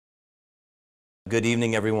Good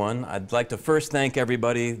evening, everyone. I'd like to first thank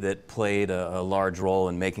everybody that played a large role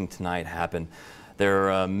in making tonight happen. There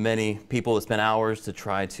are many people that spent hours to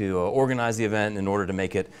try to organize the event in order to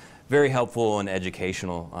make it very helpful and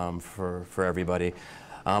educational for everybody.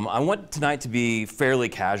 I want tonight to be fairly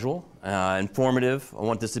casual, informative. I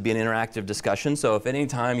want this to be an interactive discussion, so if any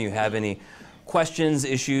time you have any questions,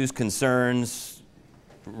 issues, concerns,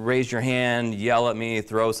 raise your hand, yell at me,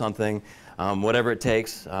 throw something. Whatever it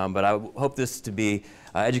takes, but I hope this to be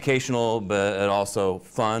educational, but also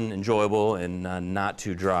fun, enjoyable, and not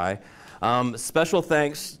too dry. Special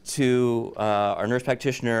thanks to our nurse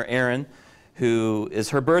practitioner, Erin, who is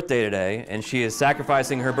her birthday today, and she is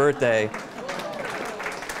sacrificing her birthday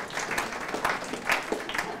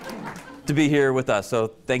to be here with us. So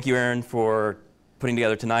thank you, Erin, for putting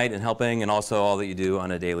together tonight and helping, and also all that you do on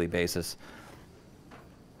a daily basis.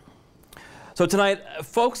 So tonight,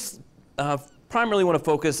 folks, primarily want to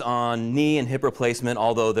focus on knee and hip replacement,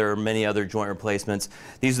 although there are many other joint replacements.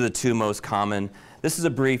 These are the two most common. This is a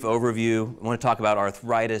brief overview. I want to talk about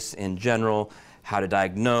arthritis in general, how to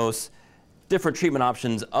diagnose, different treatment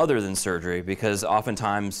options other than surgery, because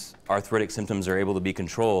oftentimes arthritic symptoms are able to be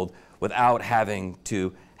controlled without having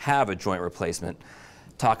to have a joint replacement.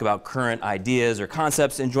 Talk about current ideas or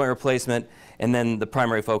concepts in joint replacement, and then the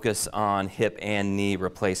primary focus on hip and knee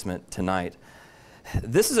replacement tonight.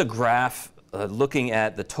 This is a graph looking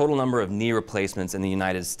at the total number of knee replacements in the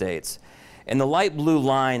United States. And the light blue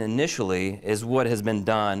line initially is what has been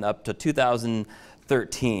done up to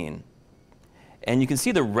 2013. And you can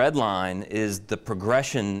see the red line is the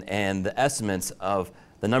progression and the estimates of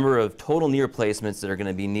the number of total knee replacements that are going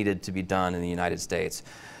to be needed to be done in the United States.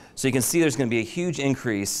 So you can see there's going to be a huge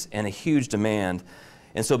increase and a huge demand.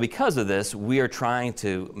 And so because of this, we are trying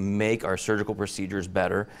to make our surgical procedures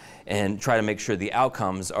better and try to make sure the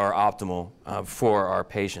outcomes are optimal for our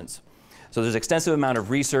patients. So there's an extensive amount of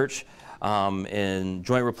research in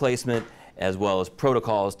joint replacement as well as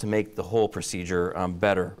protocols to make the whole procedure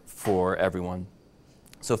better for everyone.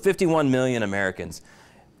 So 51 million Americans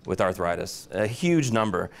with arthritis, a huge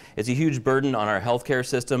number. It's a huge burden on our healthcare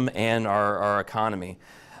system and our economy.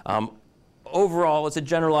 Overall, it's a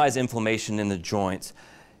generalized inflammation in the joints,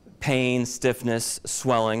 pain, stiffness,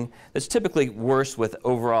 swelling. It's typically worse with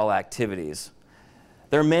overall activities.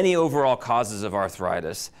 There are many overall causes of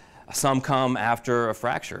arthritis. Some come after a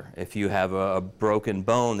fracture. If you have a broken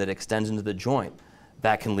bone that extends into the joint,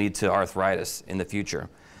 that can lead to arthritis in the future.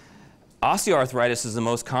 Osteoarthritis is the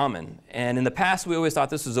most common, and in the past we always thought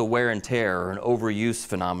this was a wear and tear or an overuse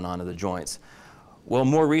phenomenon of the joints. Well,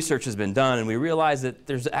 more research has been done, and we realize that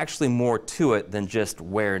there's actually more to it than just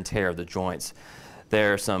wear and tear of the joints.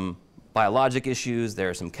 There are some biologic issues,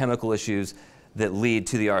 there are some chemical issues that lead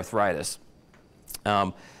to the arthritis.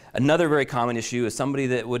 Another very common issue is somebody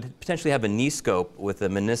that would potentially have a knee scope with a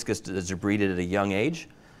meniscus that's debrided at a young age.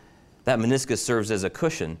 That meniscus serves as a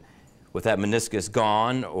cushion. With that meniscus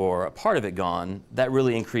gone or a part of it gone, that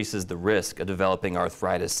really increases the risk of developing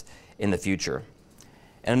arthritis in the future.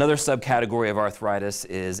 And another subcategory of arthritis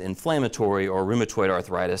is inflammatory or rheumatoid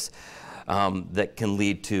arthritis that can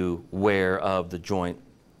lead to wear of the joint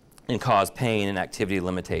and cause pain and activity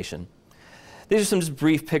limitation. These are some just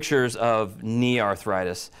brief pictures of knee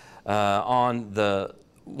arthritis. On the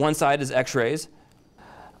one side is x-rays.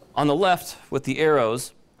 On the left with the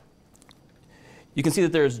arrows, you can see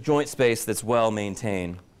that there's joint space that's well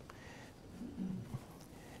maintained.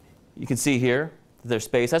 You can see here that there's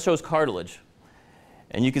space. That shows cartilage.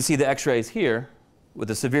 And you can see the x-rays here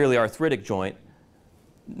with a severely arthritic joint,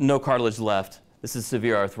 no cartilage left. This is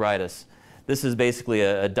severe arthritis. This is basically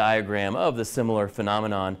a diagram of the similar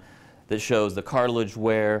phenomenon that shows the cartilage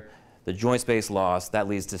wear, the joint space loss. That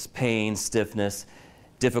leads to pain, stiffness,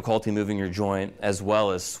 difficulty moving your joint, as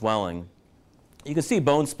well as swelling. You can see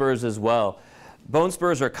bone spurs as well. Bone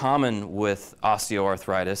spurs are common with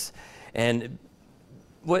osteoarthritis, and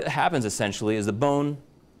what happens essentially is the bone,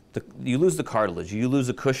 you lose the cartilage, you lose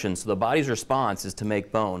a cushion, so the body's response is to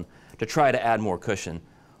make bone, to try to add more cushion.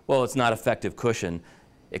 Well, it's not effective cushion.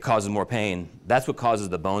 It causes more pain. That's what causes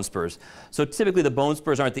the bone spurs. So typically the bone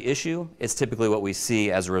spurs aren't the issue. It's typically what we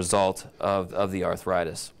see as a result of the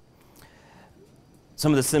arthritis.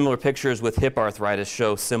 Some of the similar pictures with hip arthritis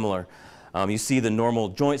show similar. You see the normal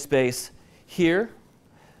joint space here,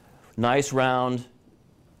 nice round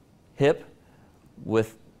hip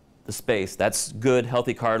with the space. That's good,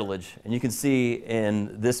 healthy cartilage. And you can see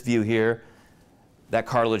in this view here, that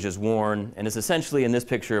cartilage is worn, and it's essentially in this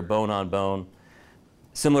picture bone on bone.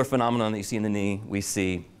 Similar phenomenon that you see in the knee, we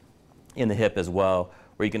see in the hip as well,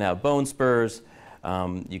 where you can have bone spurs,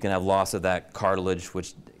 you can have loss of that cartilage,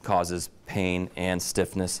 which causes pain and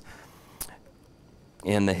stiffness.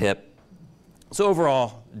 in the hip. So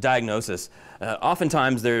overall, diagnosis.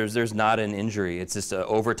 Oftentimes there's not an injury. It's just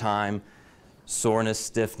over time, soreness,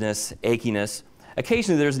 stiffness, achiness.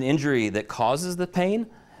 Occasionally there's an injury that causes the pain,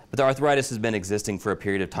 but the arthritis has been existing for a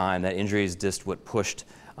period of time. That injury is just what pushed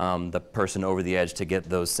the person over the edge to get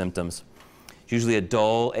those symptoms. It's usually a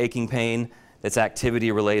dull, aching pain that's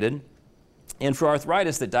activity related. And for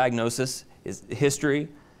arthritis, the diagnosis is history,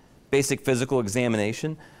 basic physical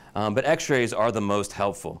examination, but x-rays are the most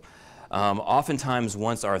helpful. Oftentimes,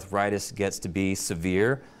 once arthritis gets to be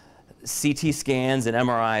severe, CT scans and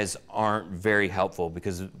MRIs aren't very helpful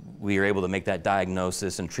because we are able to make that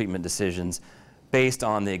diagnosis and treatment decisions based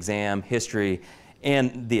on the exam, history,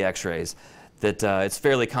 and the x-rays. That it's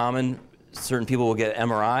fairly common. Certain people will get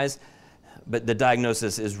MRIs, but the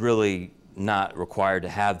diagnosis is really not required to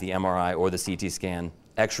have the MRI or the CT scan.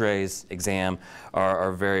 X-rays, exam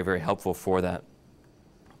are very, very helpful for that.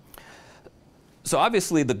 So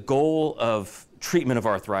obviously the goal of treatment of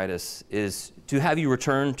arthritis is to have you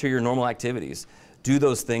return to your normal activities. Do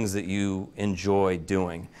those things that you enjoy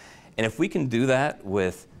doing. And if we can do that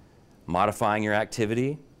with modifying your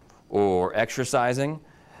activity or exercising,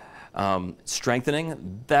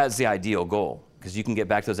 strengthening, that's the ideal goal because you can get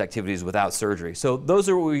back to those activities without surgery. So those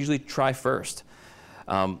are what we usually try first.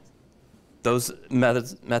 Those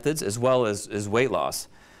methods as well as weight loss.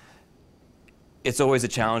 It's always a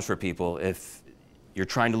challenge for people. If you're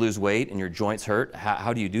trying to lose weight and your joints hurt,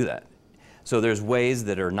 how do you do that? So there's ways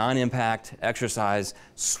that are non-impact, exercise,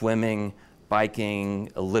 swimming,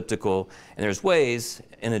 biking, elliptical, and there's ways,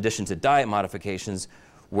 in addition to diet modifications,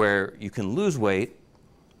 where you can lose weight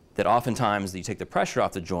that oftentimes you take the pressure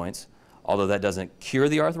off the joints, although that doesn't cure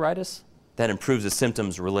the arthritis, that improves the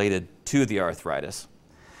symptoms related to the arthritis.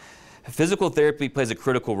 Physical therapy plays a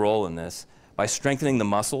critical role in this. By strengthening the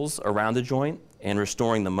muscles around the joint and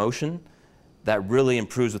restoring the motion, that really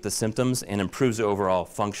improves with the symptoms and improves the overall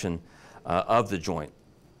function of the joint.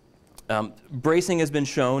 Bracing has been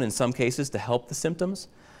shown in some cases to help the symptoms.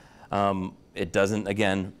 It doesn't,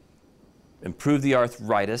 again, improve the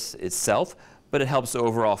arthritis itself, but it helps the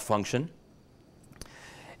overall function.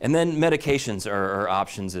 And then medications are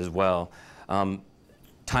options as well.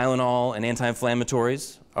 Tylenol and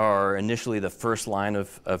anti-inflammatories are initially the first line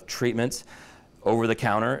of treatments over the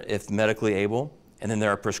counter if medically able. And then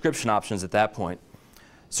there are prescription options at that point.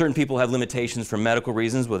 Certain people have limitations for medical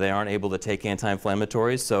reasons where they aren't able to take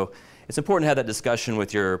anti-inflammatories. So it's important to have that discussion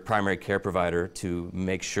with your primary care provider to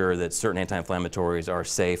make sure that certain anti-inflammatories are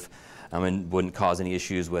safe and wouldn't cause any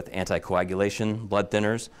issues with anticoagulation, blood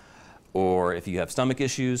thinners, or if you have stomach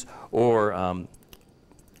issues, or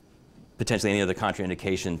potentially any other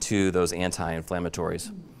contraindication to those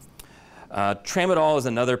anti-inflammatories. Tramadol is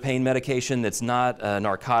another pain medication that's not a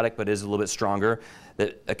narcotic but is a little bit stronger,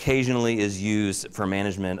 that occasionally is used for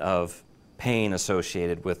management of pain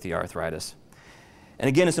associated with the arthritis. And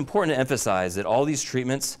again, it's important to emphasize that all these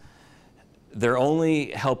treatments, they're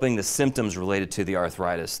only helping the symptoms related to the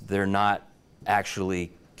arthritis. They're not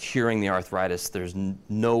actually curing the arthritis. There's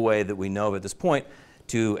no way that we know of at this point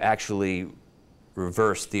to actually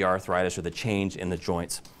reverse the arthritis or the change in the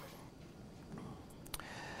joints.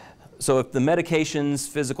 So if the medications,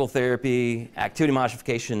 physical therapy, activity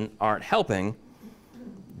modification aren't helping,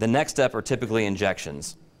 the next step are typically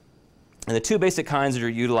injections. And the two basic kinds that are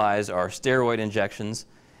utilized are steroid injections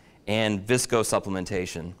and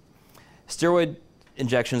viscosupplementation. Steroid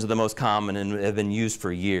injections are the most common and have been used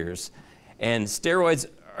for years. And steroids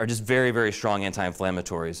are just very, very strong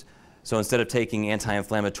anti-inflammatories. So instead of taking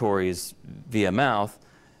anti-inflammatories via mouth,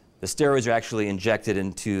 the steroids are actually injected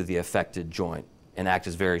into the affected joint and act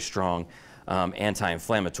as very strong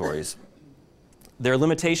anti-inflammatories. There are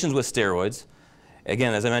limitations with steroids.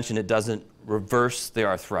 Again, as I mentioned, it doesn't reverse the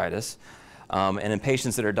arthritis. And in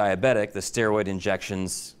patients that are diabetic, the steroid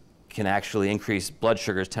injections can actually increase blood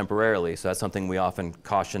sugars temporarily. So that's something we often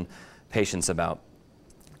caution patients about.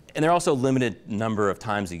 And there are also a limited number of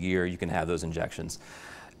times a year you can have those injections.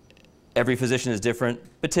 Every physician is different,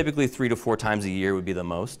 but typically 3 to 4 times a year would be the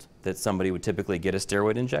most that somebody would typically get a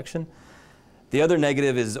steroid injection. The other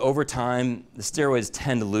negative is over time, the steroids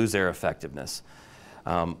tend to lose their effectiveness.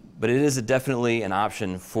 But it is definitely an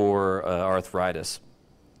option for arthritis.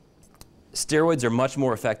 Steroids are much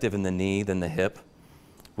more effective in the knee than the hip.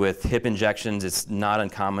 With hip injections, it's not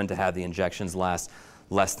uncommon to have the injections last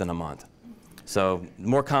less than a month. So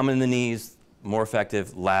more common in the knees, more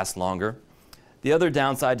effective, last longer. The other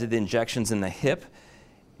downside to the injections in the hip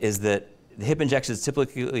is that the hip injections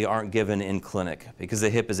typically aren't given in clinic because the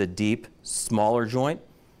hip is a deep, smaller joint.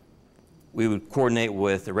 We would coordinate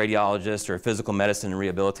with a radiologist or a physical medicine and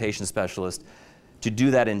rehabilitation specialist to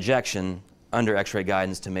do that injection under X-ray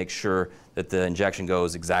guidance to make sure that the injection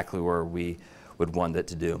goes exactly where we would want it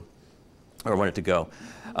to do, or want it to go.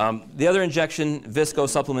 The other injection,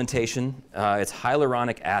 viscosupplementation, it's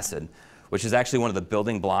hyaluronic acid, which is actually one of the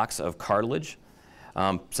building blocks of cartilage.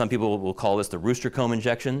 Some people will call this the rooster comb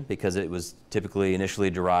injection because it was typically initially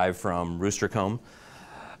derived from rooster comb.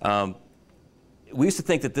 We used to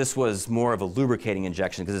think that this was more of a lubricating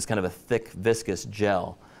injection because it's kind of a thick, viscous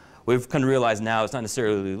gel. We've come to realize now it's not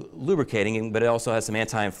necessarily lubricating, but it also has some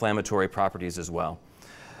anti-inflammatory properties as well.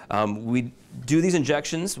 We do these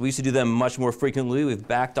injections. We used to do them much more frequently. We've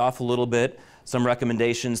backed off a little bit. Some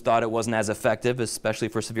recommendations thought it wasn't as effective, especially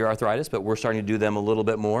for severe arthritis, but we're starting to do them a little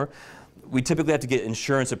bit more. We typically have to get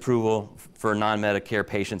insurance approval for non-Medicare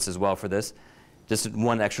patients as well for this. Just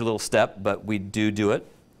one extra little step, but we do it.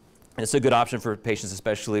 And it's a good option for patients,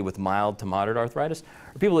 especially with mild to moderate arthritis,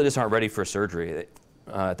 or people that just aren't ready for surgery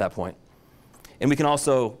at that point. And we can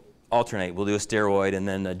also alternate. We'll do a steroid and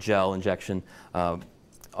then a gel injection,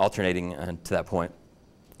 alternating to that point.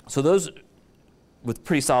 So those with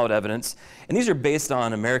pretty solid evidence. And these are based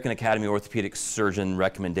on American Academy of Orthopedic Surgeon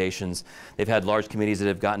recommendations. They've had large committees that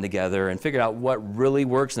have gotten together and figured out what really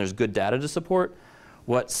works, and there's good data to support,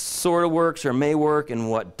 what sort of works or may work,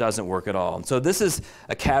 and what doesn't work at all. And so this is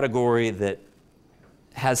a category that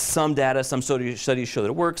has some data. Some studies show that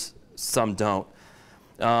it works, some don't.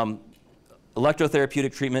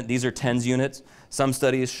 Electrotherapeutic treatment, these are TENS units. Some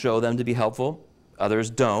studies show them to be helpful,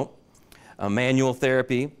 others don't. Manual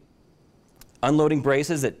therapy, unloading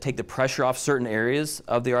braces that take the pressure off certain areas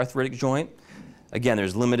of the arthritic joint. Again,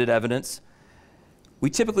 there's limited evidence. We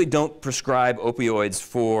typically don't prescribe opioids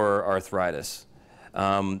for arthritis.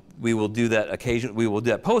 We will do that occasionally. We will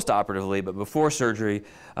do that post-operatively, but before surgery,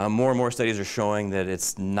 more and more studies are showing that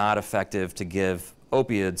it's not effective to give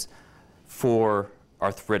opioids for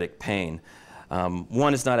arthritic pain.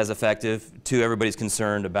 One, it's not as effective. Two, everybody's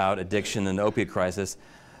concerned about addiction and the opiate crisis.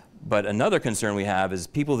 But another concern we have is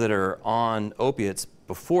people that are on opiates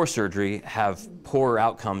before surgery have poorer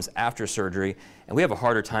outcomes after surgery, and we have a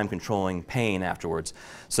harder time controlling pain afterwards.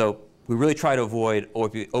 So we really try to avoid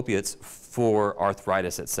opiates for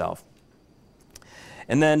arthritis itself.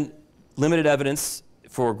 And then limited evidence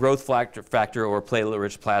for growth factor or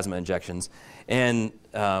platelet-rich plasma injections. And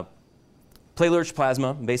platelet-rich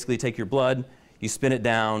plasma, basically take your blood, you spin it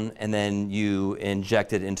down, and then you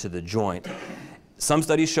inject it into the joint. Some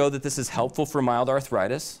studies show that this is helpful for mild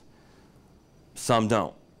arthritis. Some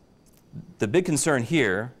don't. The big concern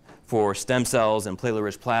here for stem cells and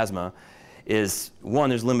platelet-rich plasma is, one,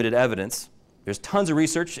 there's limited evidence. There's tons of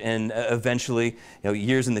research, and eventually,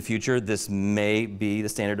 years in the future, this may be the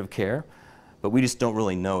standard of care, but we just don't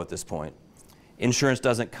really know at this point. Insurance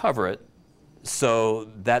doesn't cover it, so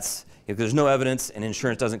that's, if there's no evidence and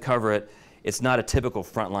insurance doesn't cover it, it's not a typical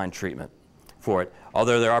frontline treatment for it.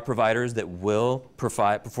 Although there are providers that will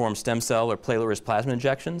perform stem cell or platelet-rich plasma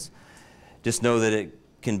injections, just know that it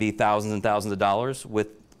can be thousands and thousands of dollars with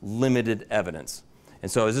limited evidence. And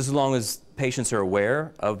so as long as patients are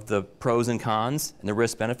aware of the pros and cons and the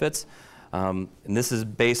risk benefits, and this is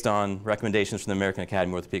based on recommendations from the American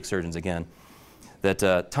Academy of Orthopedic Surgeons again,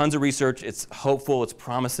 that tons of research, it's hopeful, it's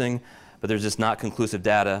promising, but there's just not conclusive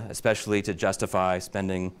data, especially to justify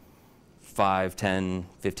spending $5,000, $10,000,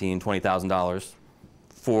 $15,000, $20,000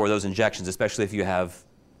 for those injections, especially if you have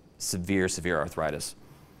severe arthritis.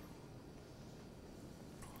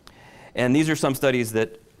 And these are some studies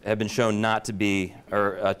that have been shown not to be,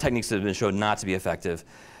 or techniques that have been shown not to be effective.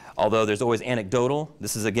 Although there's always anecdotal,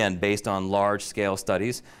 this is again based on large-scale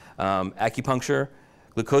studies. Acupuncture,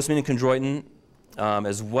 glucosamine and chondroitin,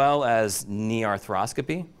 as well as knee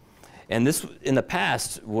arthroscopy. And this, in the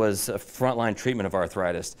past, was a frontline treatment of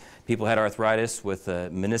arthritis. People had arthritis with a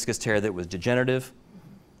meniscus tear that was degenerative.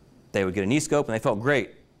 They would get a knee scope, and they felt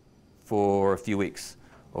great for a few weeks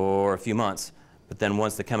or a few months. But then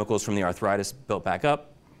once the chemicals from the arthritis built back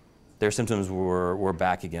up, their symptoms were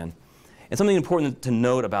back again. And something important to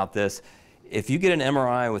note about this, if you get an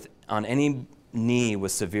MRI on any knee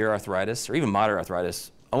with severe arthritis, or even moderate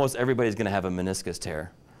arthritis, almost everybody's going to have a meniscus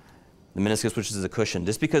tear. The meniscus, which is a cushion.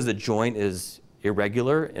 Just because the joint is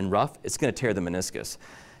irregular and rough, it's going to tear the meniscus.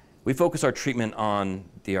 We focus our treatment on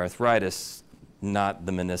the arthritis, not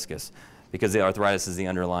the meniscus, because the arthritis is the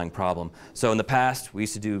underlying problem. So in the past, we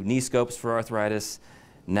used to do knee scopes for arthritis.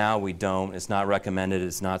 Now we don't. It's not recommended.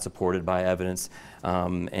 It's not supported by evidence.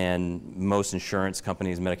 And most insurance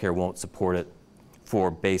companies, Medicare, won't support it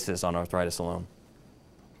for basis on arthritis alone.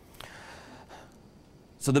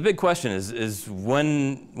 So the big question is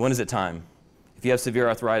when is it time? If you have severe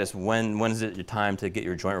arthritis, when is it your time to get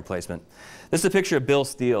your joint replacement? This is a picture of Bill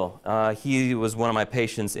Steele. He was one of my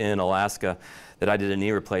patients in Alaska that I did a knee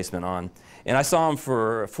replacement on. And I saw him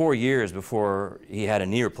for 4 years before he had a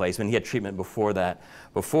knee replacement. He had treatment before that,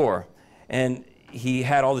 and he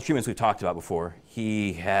had all the treatments we've talked about before.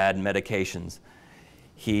 He had medications.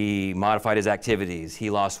 He modified his activities. He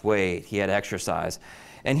lost weight. He had exercise.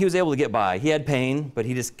 And he was able to get by. He had pain, but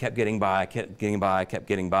he just kept getting by, kept getting by, kept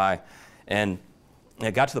getting by. And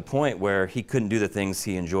it got to the point where he couldn't do the things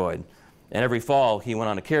he enjoyed. And every fall, he went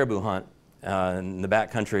on a caribou hunt in the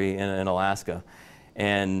backcountry in Alaska.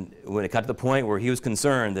 And when it got to the point where he was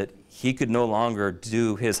concerned that he could no longer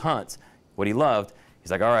do his hunts, what he loved, he's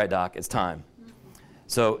like, all right, doc, it's time.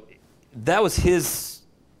 So that was his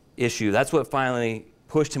issue. That's what finally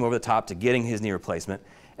pushed him over the top to getting his knee replacement.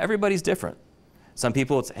 Everybody's different. Some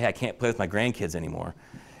people, it's, hey, I can't play with my grandkids anymore.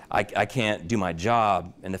 I can't do my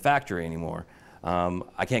job in the factory anymore.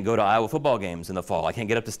 I can't go to Iowa football games in the fall. I can't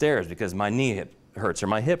get up the stairs because my knee hurts or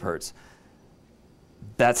my hip hurts.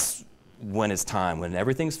 That's when it's time. When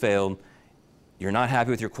everything's failed, you're not happy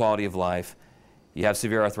with your quality of life, you have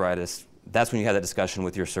severe arthritis, that's when you have that discussion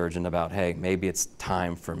with your surgeon about, hey, maybe it's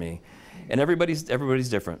time for me. And everybody's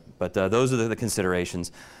different, but those are the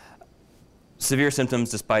considerations. Severe symptoms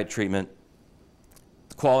despite treatment,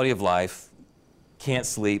 quality of life, can't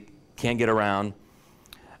sleep, can't get around.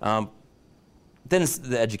 Then it's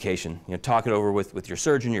the education. You know, talk it over with your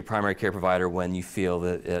surgeon, your primary care provider when you feel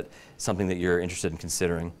that it's something that you're interested in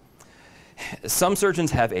considering. Some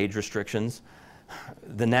surgeons have age restrictions.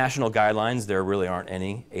 The national guidelines, there really aren't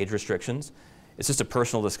any age restrictions. It's just a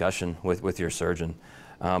personal discussion with your surgeon.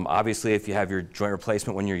 Obviously, if you have your joint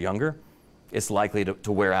replacement when you're younger, it's likely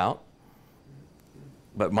to wear out.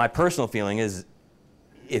 But my personal feeling is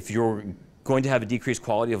if you're going to have a decreased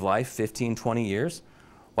quality of life, 15, 20 years,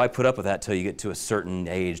 why put up with that till you get to a certain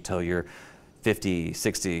age, till you're 50,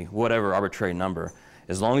 60, whatever arbitrary number.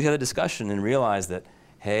 As long as you have a discussion and realize that,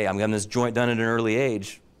 hey, I'm getting this joint done at an early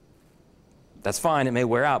age, that's fine, it may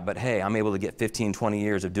wear out, but hey, I'm able to get 15, 20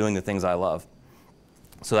 years of doing the things I love.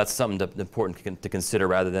 So that's something important to consider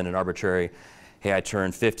rather than an arbitrary, hey, I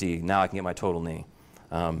turned 50, now I can get my total knee.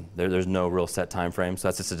 There's no real set time frame, so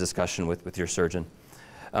that's just a discussion with your surgeon.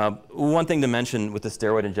 One thing to mention with the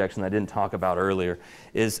steroid injection that I didn't talk about earlier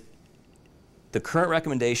is the current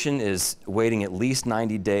recommendation is waiting at least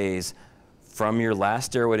 90 days from your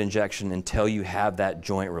last steroid injection until you have that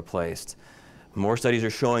joint replaced. More studies are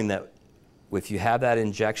showing that if you have that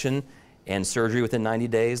injection and surgery within 90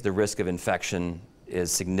 days, the risk of infection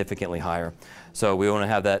is significantly higher. So we want to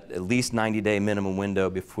have that at least 90-day minimum window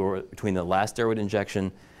between the last steroid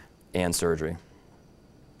injection and surgery.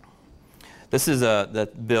 This is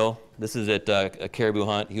Bill. This is at a caribou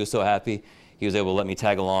hunt. He was so happy he was able to let me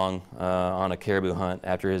tag along on a caribou hunt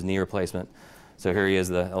after his knee replacement. So here he is,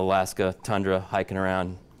 the Alaska tundra, hiking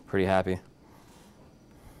around, pretty happy.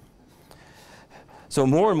 So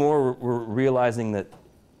more and more we're realizing that,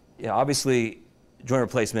 obviously joint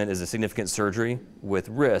replacement is a significant surgery with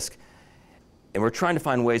risk, and we're trying to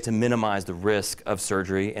find ways to minimize the risk of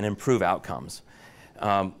surgery and improve outcomes.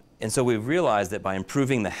 And so we've realized that by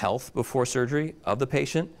improving the health before surgery of the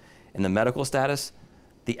patient and the medical status,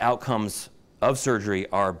 the outcomes of surgery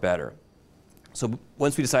are better. So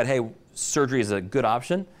once we decide, hey, surgery is a good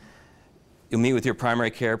option, you'll meet with your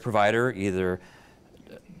primary care provider, either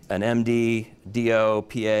an MD, DO,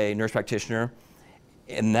 PA, nurse practitioner,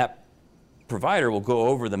 and that provider will go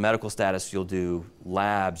over the medical status. You'll do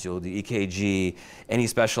labs, you'll do EKG, any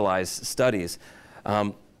specialized studies.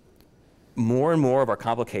 More and more of our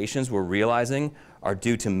complications we're realizing are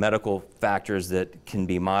due to medical factors that can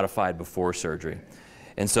be modified before surgery.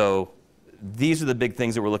 And so these are the big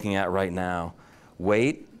things that we're looking at right now: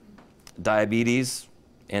 weight, diabetes,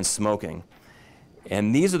 and smoking.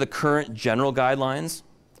 And these are the current general guidelines.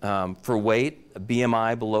 For weight, a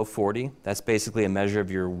BMI below 40, that's basically a measure of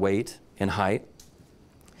your weight and height.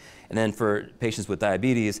 And then for patients with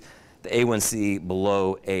diabetes, the A1C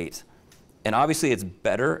below 8. And obviously it's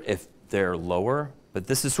better if they're lower, but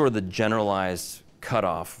this is sort of the generalized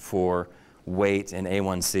cutoff for weight and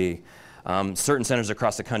A1C. Certain centers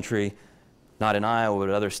across the country, not in Iowa,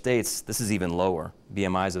 but other states, this is even lower.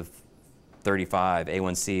 BMIs of 35,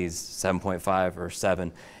 A1Cs 7.5 or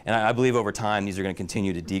 7. And I believe over time these are going to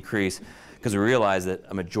continue to decrease because we realize that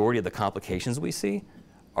a majority of the complications we see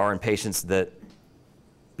are in patients that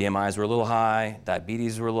BMIs were a little high,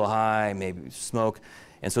 diabetes were a little high, maybe smoke.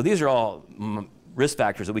 And so these are all risk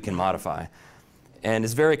factors that we can modify. And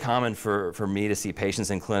it's very common for me to see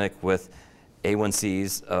patients in clinic with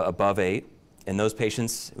A1Cs above 8. And those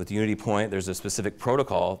patients with UnityPoint, there's a specific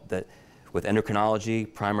protocol that with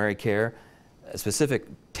endocrinology, primary care, a specific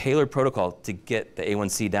tailored protocol to get the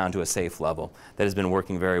A1C down to a safe level that has been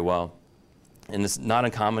working very well. And it's not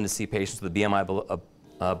uncommon to see patients with a BMI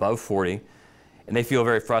above 40, and they feel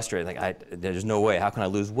very frustrated, like, there's no way, how can I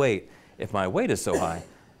lose weight if my weight is so high?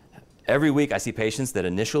 Every week I see patients that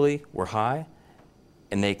initially were high,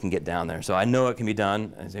 and they can get down there. So I know it can be done.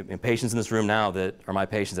 Patients in this room now that are my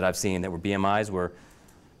patients that I've seen that were BMIs were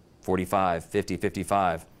 45, 50,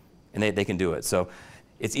 55, and they can do it. So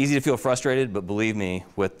it's easy to feel frustrated, but believe me,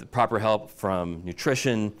 with the proper help from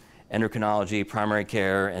nutrition, endocrinology, primary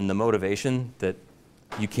care, and the motivation that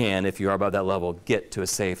you can, if you are above that level, get to a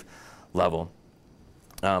safe level.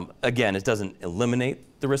 Again, it doesn't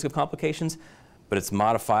eliminate the risk of complications, but it's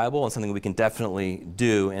modifiable and something we can definitely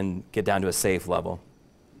do and get down to a safe level.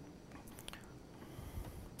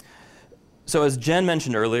 So as Jen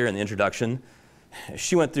mentioned earlier in the introduction,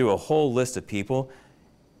 she went through a whole list of people,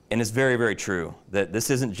 and it's very, very true that this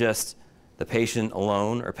isn't just the patient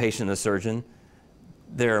alone or patient and the surgeon.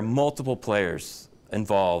 There are multiple players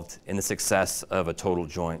involved in the success of a total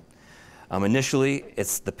joint. Initially,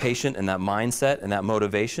 it's the patient and that mindset and that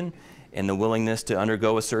motivation and the willingness to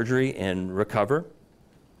undergo a surgery and recover.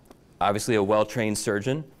 Obviously, a well-trained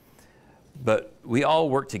surgeon, but we all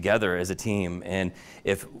work together as a team, and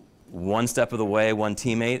if one step of the way, one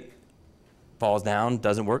teammate falls down,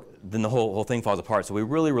 doesn't work, then the whole thing falls apart. So we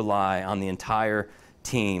really rely on the entire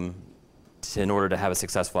team in order to have a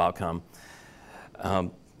successful outcome.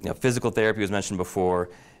 Physical therapy was mentioned before.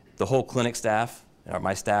 The whole clinic staff,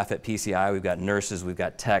 my staff at PCI, we've got nurses, we've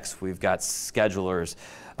got techs, we've got schedulers,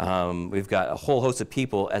 we've got a whole host of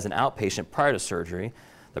people as an outpatient prior to surgery.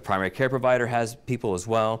 The primary care provider has people as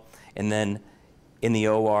well. And then in the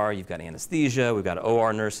OR, you've got anesthesia, we've got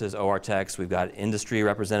OR nurses, OR techs, we've got industry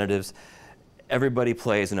representatives. Everybody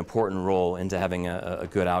plays an important role into having a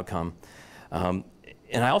good outcome. And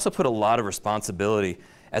I also put a lot of responsibility,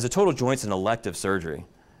 as a total joint's an elective surgery,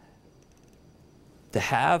 to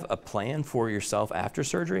have a plan for yourself after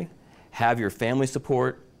surgery, have your family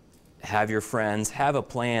support, have your friends, have a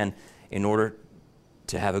plan in order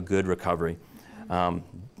to have a good recovery.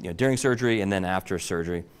 During surgery and then after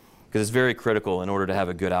surgery, because it's very critical in order to have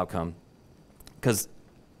a good outcome. Because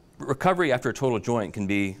recovery after a total joint can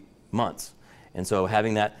be months. And so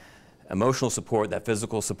having that emotional support, that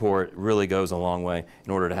physical support really goes a long way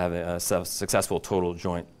in order to have a successful total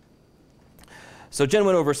joint. So Jen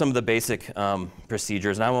went over some of the basic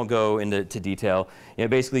procedures, and I won't go into detail.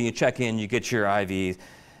 Basically, you check in, you get your IV,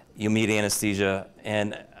 you meet anesthesia,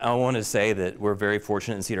 and I want to say that we're very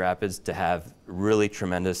fortunate in Cedar Rapids to have really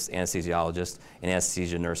tremendous anesthesiologists and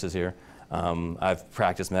anesthesia nurses here. I've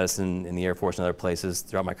practiced medicine in the Air Force and other places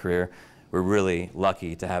throughout my career. We're really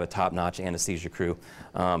lucky to have a top-notch anesthesia crew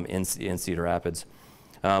in Cedar Rapids.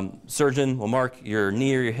 Surgeon will mark your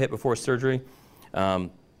knee or your hip before surgery.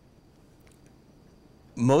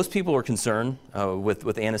 Most people are concerned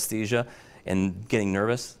with anesthesia and getting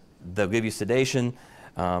nervous. They'll give you sedation.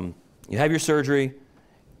 You have your surgery,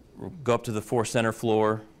 go up to the 4 center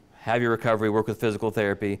floor, have your recovery, work with physical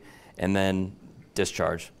therapy, and then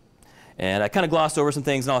discharge. And I kind of glossed over some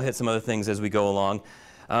things, and I'll hit some other things as we go along.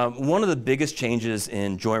 One of the biggest changes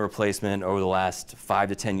in joint replacement over the last 5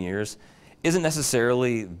 to 10 years isn't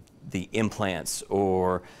necessarily the implants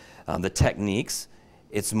or the techniques.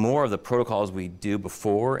 It's more of the protocols we do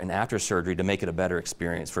before and after surgery to make it a better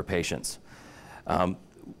experience for patients.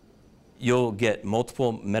 You'll get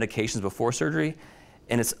multiple medications before surgery,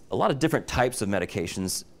 and it's a lot of different types of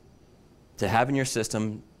medications to have in your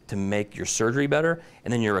system to make your surgery better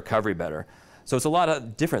and then your recovery better. So it's a lot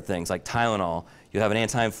of different things like Tylenol. You have an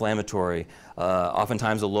anti-inflammatory,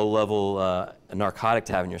 oftentimes a low-level narcotic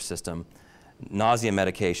to have in your system, nausea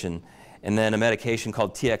medication, and then a medication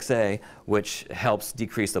called TXA, which helps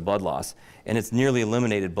decrease the blood loss. And it's nearly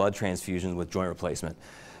eliminated blood transfusions with joint replacement.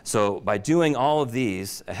 So by doing all of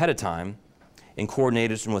these ahead of time, in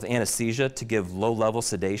coordination with anesthesia to give low-level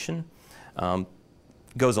sedation,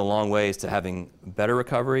 goes a long ways to having better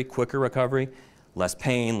recovery, quicker recovery, less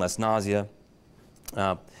pain, less nausea.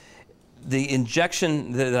 The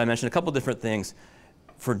injection that I mentioned, a couple different things.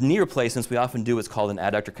 For knee replacements, we often do what's called an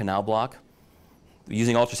adductor canal block.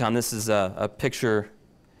 Using ultrasound, this is a picture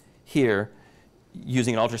here,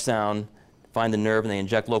 using an ultrasound, find the nerve, and they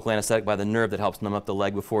inject local anesthetic by the nerve that helps numb up the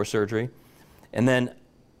leg before surgery. And then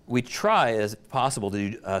we try, as possible,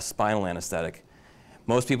 to do a spinal anesthetic.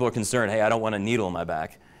 Most people are concerned, hey, I don't want a needle in my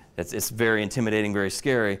back. It's very intimidating, very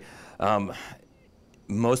scary.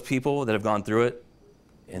 Most people that have gone through it,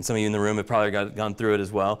 and some of you in the room have probably gone through it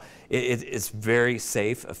as well, it's very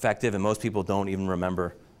safe, effective, and most people don't even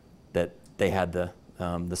remember that they had the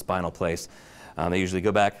the spinal place. They usually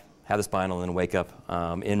go back, have the spinal, and then wake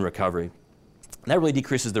up in recovery. And that really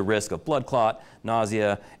decreases the risk of blood clot,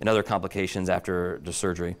 nausea, and other complications after the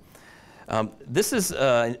surgery. This is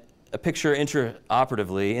a picture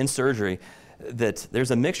intraoperatively in surgery that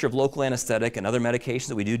there's a mixture of local anesthetic and other medications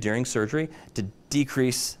that we do during surgery to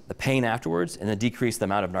decrease the pain afterwards and then decrease the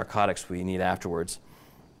amount of narcotics we need afterwards.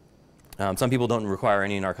 Some people don't require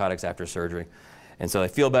any narcotics after surgery. And so they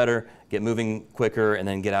feel better, get moving quicker, and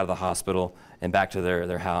then get out of the hospital and back to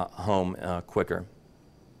their home quicker.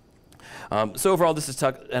 So overall, this is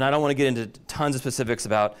and I don't want to get into tons of specifics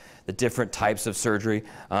about the different types of surgery.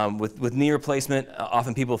 With knee replacement,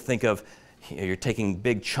 often people think of you're taking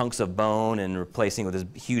big chunks of bone and replacing with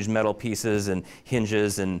these huge metal pieces and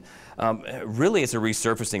hinges, and really it's a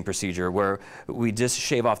resurfacing procedure where we just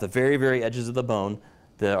shave off the very, very edges of the bone,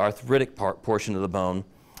 the arthritic portion of the bone,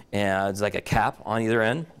 and it's like a cap on either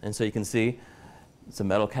end. And so you can see it's a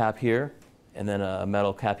metal cap here, and then a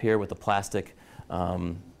metal cap here with a plastic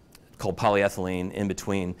called polyethylene in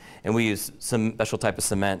between. And we use some special type of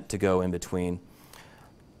cement to go in between.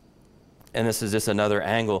 And this is just another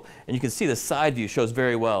angle. And you can see the side view shows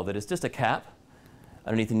very well that it's just a cap.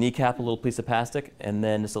 Underneath the kneecap, a little piece of plastic, and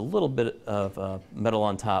then just a little bit of metal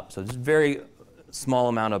on top. So just very small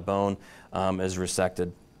amount of bone is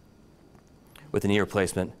resected with the knee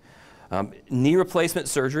replacement. Knee replacement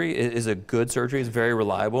surgery is a good surgery. It's very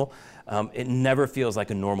reliable. It never feels like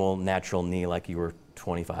a normal, natural knee like you were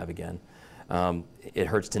 25 again. It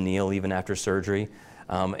hurts to kneel even after surgery.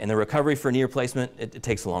 And the recovery for knee replacement, it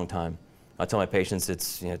takes a long time. I tell my patients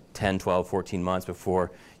it's 10, 12, 14 months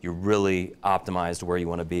before you're really optimized where you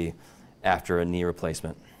want to be after a knee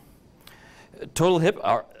replacement. Total hip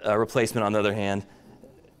replacement, on the other hand,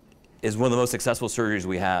 is one of the most successful surgeries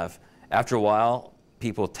we have. After a while,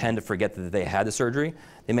 people tend to forget that they had the surgery.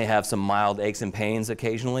 They may have some mild aches and pains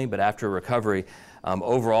occasionally, but after recovery,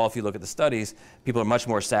 overall, if you look at the studies, people are much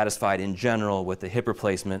more satisfied in general with the hip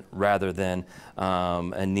replacement rather than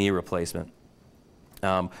a knee replacement.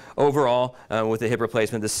 Overall, with the hip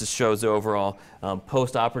replacement, this shows the overall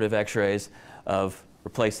post-operative x-rays of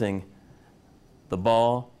replacing the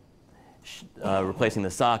ball, replacing the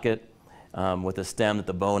socket with the stem that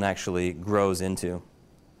the bone actually grows into.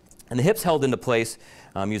 And the hip's held into place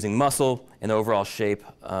using muscle and the overall shape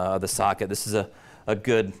of the socket. This is a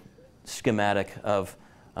good schematic of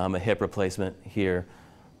a hip replacement here.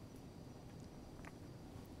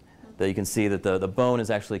 That you can see that the bone is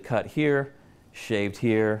actually cut here, shaved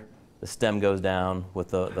here, the stem goes down with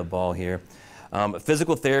the ball here.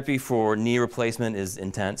 Physical therapy for knee replacement is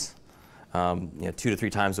intense, 2 to 3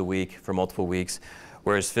 times a week for multiple weeks,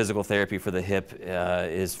 whereas physical therapy for the hip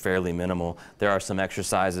is fairly minimal. There are some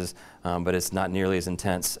exercises, but it's not nearly as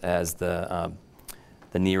intense as the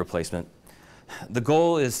knee replacement. The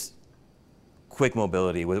goal is quick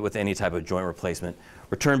mobility with any type of joint replacement.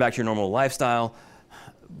 Return back to your normal lifestyle,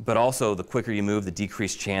 but also the quicker you move, the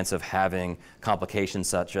decreased chance of having complications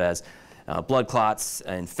such as blood clots,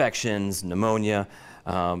 infections, pneumonia,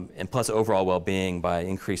 and plus overall well-being by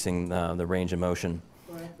increasing the range of motion.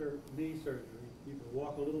 So after knee surgery, you can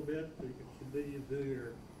walk a little bit, so you can continue to do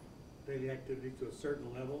your daily activity to a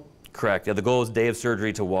certain level? Correct. Yeah, the goal is day of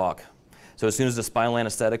surgery to walk. So as soon as the spinal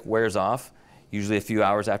anesthetic wears off, usually a few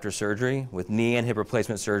hours after surgery, with knee and hip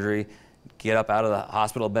replacement surgery, get up out of the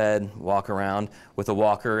hospital bed, walk around with a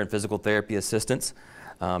walker and physical therapy assistance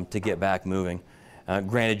to get back moving.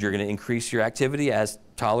 Granted, you're going to increase your activity as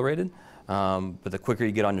tolerated, but the quicker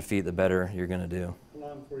you get on your feet, the better you're going to do. How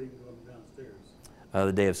long before you can go up and downstairs?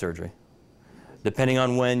 The day of surgery. Depending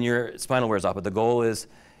on when your spinal wears off, but the goal is,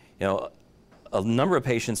 a number of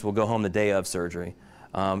patients will go home the day of surgery.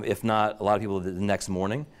 If not, a lot of people the next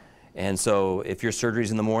morning. And so if your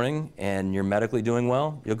surgery's in the morning and you're medically doing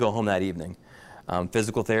well, you'll go home that evening.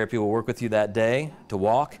 Physical therapy will work with you that day to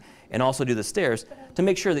walk and also do the stairs to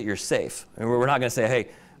make sure that you're safe. And we're not going to say, hey,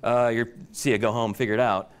 see you, go home, figure it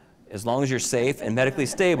out. As long as you're safe and medically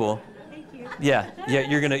stable, yeah,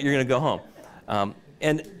 you're gonna go home.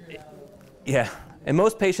 And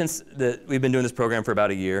most patients that we've been doing this program for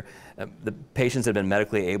about a year, the patients that have been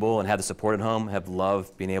medically able and have the support at home have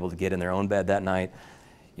loved being able to get in their own bed that night,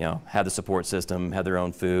 have the support system, have their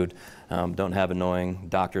own food, don't have annoying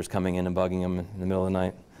doctors coming in and bugging them in the middle of the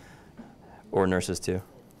night, or nurses too.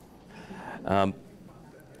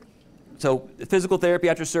 So physical therapy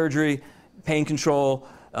after surgery, pain control,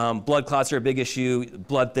 blood clots are a big issue,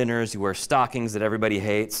 blood thinners, you wear stockings that everybody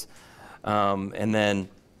hates, and then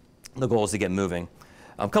the goal is to get moving.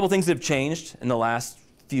 A couple things that have changed in the last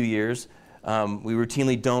few years. We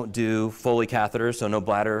routinely don't do Foley catheters, so no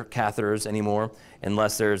bladder catheters anymore,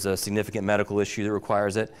 unless there's a significant medical issue that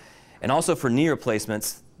requires it. And also for knee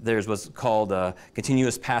replacements, there's what's called a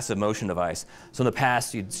continuous passive motion device. So in the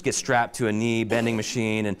past, you'd get strapped to a knee bending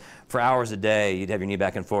machine, and for hours a day, you'd have your knee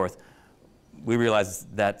back and forth. We realize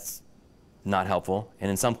that's not helpful, and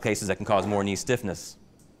in some cases, that can cause more knee stiffness,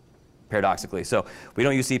 paradoxically. So we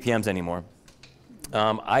don't use CPMs anymore.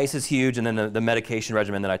 ICE is huge, and then the medication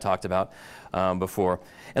regimen that I talked about before.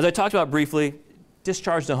 As I talked about briefly,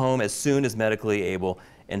 discharge to home as soon as medically able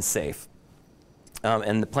and safe.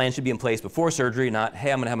 And the plan should be in place before surgery, not,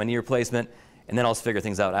 hey, I'm going to have my knee replacement, and then I'll figure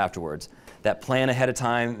things out afterwards. That plan ahead of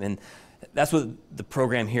time, and that's what the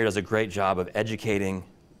program here does a great job of educating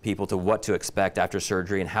people to what to expect after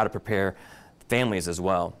surgery and how to prepare families as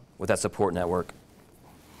well with that support network.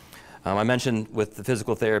 I mentioned with the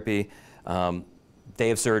physical therapy,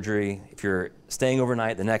 day of surgery, if you're staying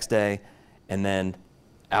overnight the next day, and then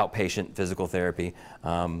outpatient physical therapy.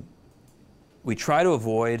 We try to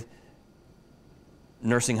avoid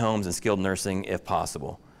nursing homes and skilled nursing if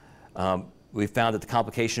possible. We've found that the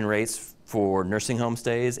complication rates for nursing home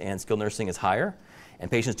stays and skilled nursing is higher, and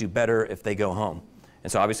patients do better if they go home.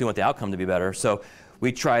 And so obviously we want the outcome to be better, so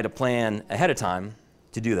we try to plan ahead of time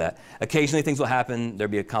to do that. Occasionally things will happen, there'll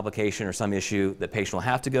be a complication or some issue, the patient will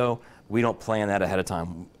have to go. We don't plan that ahead of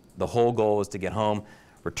time. The whole goal is to get home,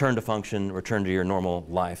 return to function, return to your normal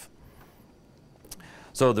life.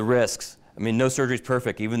 So the risks. I mean, no surgery is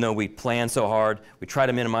perfect. Even though we plan so hard, we try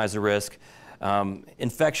to minimize the risk.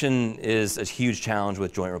 Infection is a huge challenge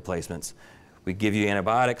with joint replacements. We give you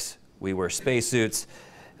antibiotics, we wear spacesuits,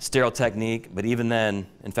 sterile technique, but even then,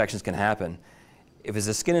 infections can happen. If it's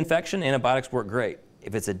a skin infection, antibiotics work great.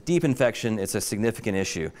 If it's a deep infection, it's a significant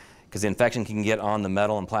issue because the infection can get on the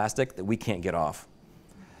metal and plastic that we can't get off.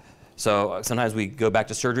 So sometimes we go back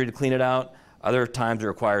to surgery to clean it out. Other times it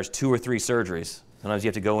requires 2 or 3 surgeries. Sometimes you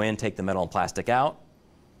have to go in, take the metal and plastic out,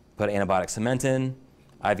 put antibiotic cement in,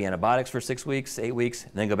 IV antibiotics for 6 weeks, 8 weeks,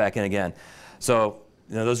 and then go back in again. So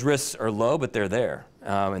those risks are low, but they're there,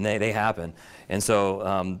 and they happen. And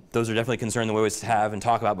so those are definitely concerns that we always have and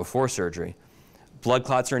talk about before surgery. Blood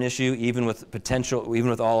clots are an issue, even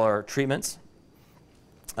with all our treatments.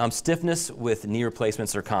 Stiffness with knee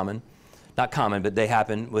replacements are common. Not common, but they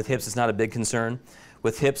happen. With hips, it's not a big concern.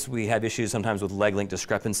 With hips, we have issues sometimes with leg length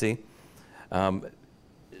discrepancy.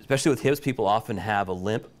 Especially with hips, people often have a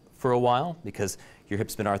limp for a while because your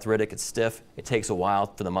hip's been arthritic, it's stiff, it takes a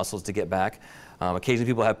while for the muscles to get back. Occasionally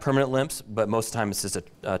people have permanent limps, but most of the time it's just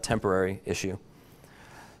a temporary issue.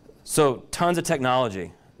 So tons of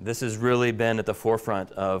technology. This has really been at the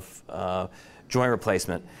forefront of joint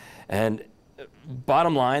replacement. And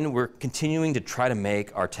bottom line, we're continuing to try to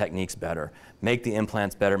make our techniques better, make the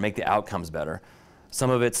implants better, make the outcomes better. Some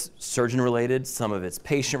of it's surgeon-related, some of it's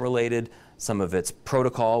patient-related, some of it's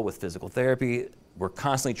protocol with physical therapy. We're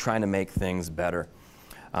constantly trying to make things better.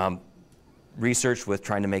 Research with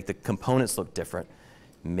trying to make the components look different.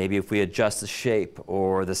 Maybe if we adjust the shape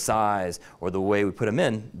or the size or the way we put them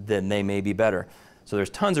in, then they may be better. So there's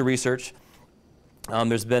tons of research.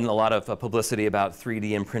 There's been a lot of publicity about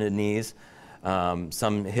 3D imprinted knees,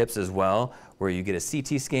 some hips as well, where you get a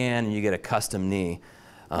CT scan and you get a custom knee.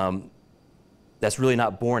 That's really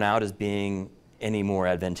not borne out as being any more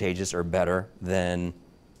advantageous or better than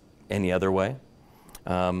any other way.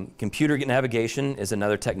 Computer navigation is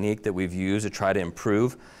another technique that we've used to try to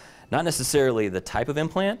improve, not necessarily the type of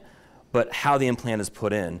implant, but how the implant is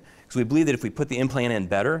put in. Because we believe that if we put the implant in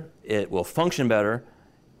better, it will function better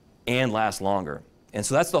and last longer. And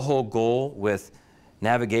so that's the whole goal with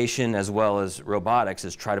navigation as well as robotics,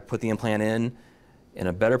 is try to put the implant in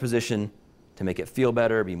a better position to make it feel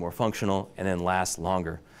better, be more functional, and then last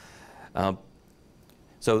longer.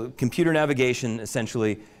 So computer navigation,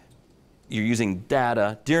 essentially, you're using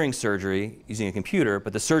data during surgery using a computer,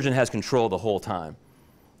 but the surgeon has control the whole time.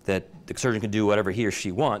 That the surgeon can do whatever he or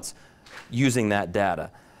she wants using that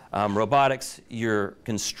data. Robotics, you're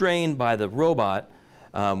constrained by the robot,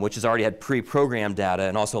 which has already had pre-programmed data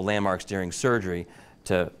and also landmarks during surgery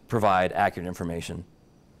to provide accurate information.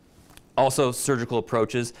 Also, surgical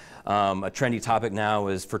approaches. A trendy topic now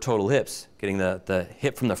is for total hips, getting the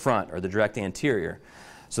hip from the front or the direct anterior.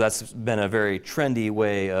 So that's been a very trendy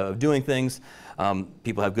way of doing things.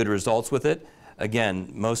 People have good results with it. Again,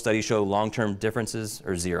 most studies show long-term differences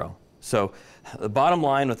are 0. So the bottom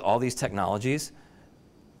line with all these technologies,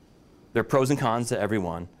 there are pros and cons to every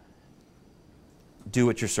one. Do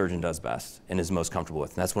what your surgeon does best and is most comfortable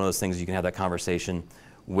with. And that's one of those things you can have that conversation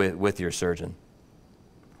with your surgeon.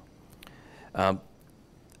 I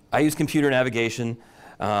use computer navigation.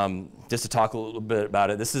 Just to talk a little bit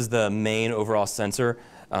about it, this is the main overall sensor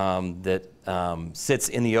that sits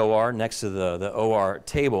in the OR next to the OR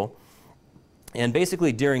table. And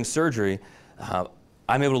basically during surgery,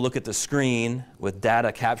 I'm able to look at the screen with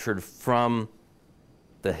data captured from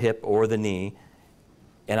the hip or the knee,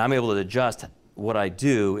 and I'm able to adjust what I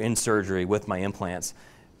do in surgery with my implants,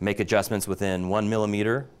 make adjustments within 1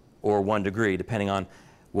 millimeter or 1 degree, depending on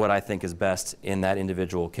what I think is best in that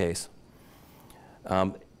individual case.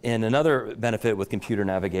 And another benefit with computer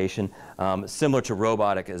navigation, similar to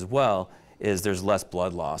robotic as well, is there's less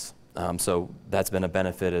blood loss. So that's been a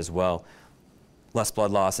benefit as well. Less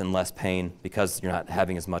blood loss and less pain because you're not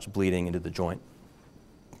having as much bleeding into the joint.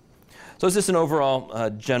 So it's just an overall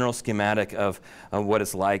general schematic of what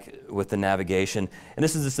it's like with the navigation. And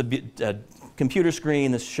this is a computer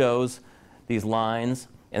screen that shows these lines,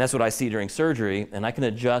 and that's what I see during surgery. And I can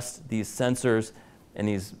adjust these sensors and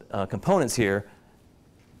these components here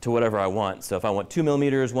to whatever I want. So if I want 2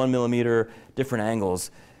 millimeters, 1 millimeter, different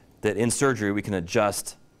angles, that in surgery we can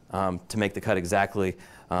adjust to make the cut exactly,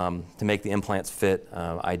 to make the implants fit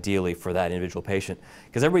ideally for that individual patient.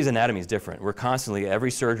 Because everybody's anatomy is different. We're constantly, every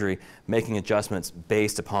surgery, making adjustments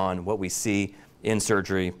based upon what we see in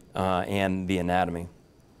surgery and the anatomy.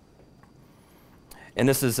 And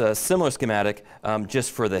this is a similar schematic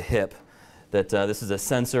just for the hip. That this is a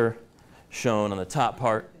sensor shown on the top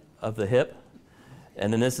part of the hip.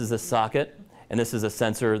 And then this is a socket, and this is a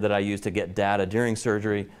sensor that I use to get data during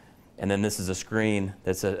surgery, and then this is a screen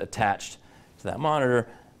that's attached to that monitor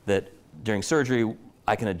that during surgery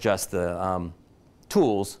I can adjust the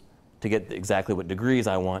tools to get exactly what degrees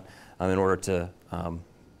I want in order to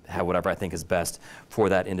have whatever I think is best for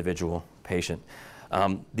that individual patient.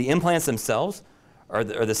 The implants themselves are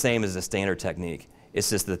the same as the standard technique. It's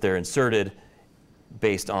just that they're inserted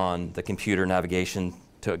based on the computer navigation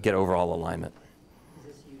to get overall alignment.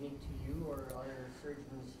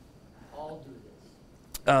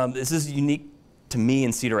 This is unique to me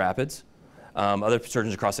in Cedar Rapids. Other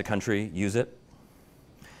surgeons across the country use it.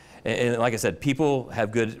 And like I said, people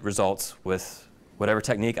have good results with whatever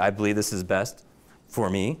technique. I believe this is best for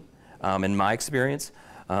me, in my experience.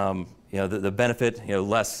 You know, the benefit, you know,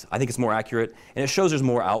 less, I think it's more accurate, and it shows there's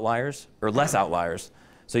more outliers, or less outliers.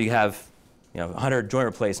 So you have, you know, 100 joint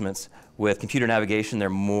replacements. With computer navigation, they're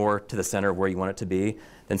more to the center of where you want it to be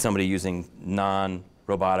than somebody using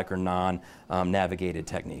non-robotic or non-navigated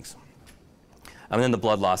techniques. And then the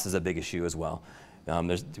blood loss is a big issue as well.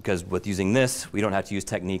 Because with using this, we don't have to use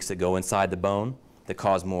techniques that go inside the bone that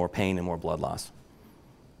cause more pain and more blood loss.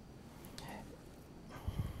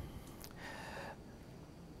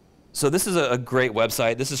 So this is a great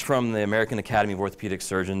website. This is from the American Academy of Orthopedic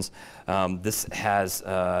Surgeons. This has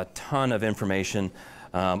a ton of information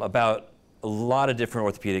about a lot of different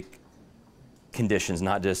orthopedic conditions,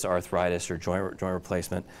 not just arthritis or joint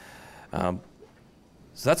replacement. So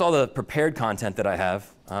that's all the prepared content that I have.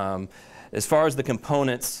 As far as the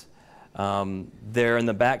components, they're in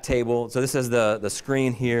the back table. So this is the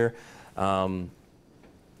screen here. Brock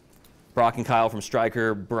and Kyle from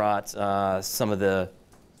Stryker brought some of the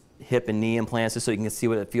hip and knee implants just so you can see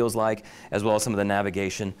what it feels like, as well as some of the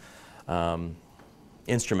navigation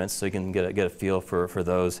instruments, so you can get a feel for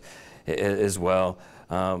those as well.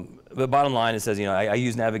 But bottom line, it says, you know, I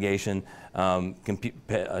use navigation.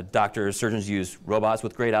 Doctors, surgeons use robots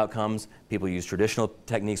with great outcomes. People use traditional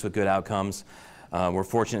techniques with good outcomes. We're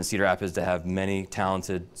fortunate in Cedar Rapids to have many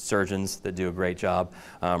talented surgeons that do a great job,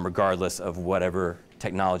 regardless of whatever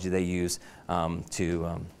technology they use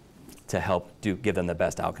to help give them the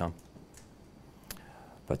best outcome.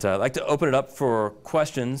 But I'd like to open it up for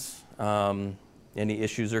questions. Any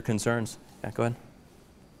issues or concerns? Yeah, go ahead.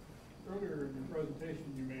 Earlier in your presentation,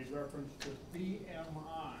 you made reference to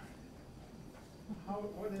BMI.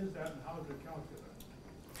 What is that and how is it calculated?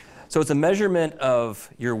 So it's a measurement of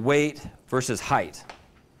your weight versus height.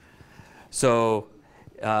 So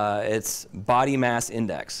it's body mass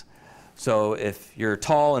index. So if you're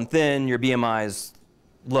tall and thin, your BMI is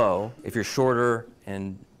low. If you're shorter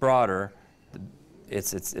and broader,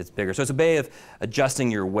 it's bigger. So it's a way of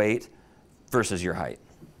adjusting your weight versus your height.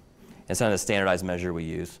 It's not a standardized measure we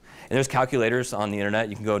use. And there's calculators on the internet.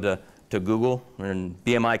 You can go to Google and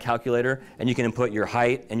BMI calculator, and you can input your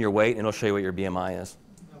height and your weight, and it'll show you what your BMI is.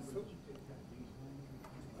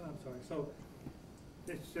 I'm sorry. So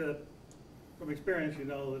it's, from experience, you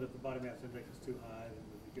know that if the body mass index is too high, then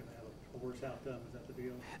you're going to have a worse outcome. Is that the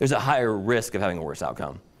deal? There's a higher risk of having a worse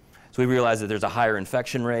outcome. So we realize that there's a higher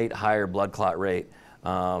infection rate, higher blood clot rate,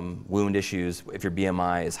 wound issues if your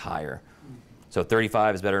BMI is higher. So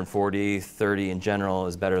 35 is better than 40, 30 in general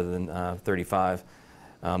is better than 35.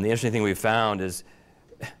 The interesting thing we've found is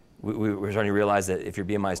we're starting to realize that if your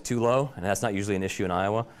BMI is too low, and that's not usually an issue in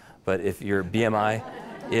Iowa, but if your BMI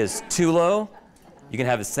is too low, you can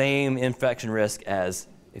have the same infection risk as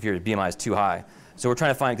if your BMI is too high. So we're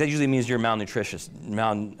trying to find, that usually means you're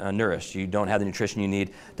malnourished. You don't have the nutrition you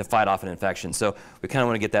need to fight off an infection. So we kind of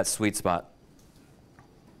want to get that sweet spot.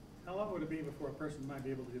 How long would it be before a person might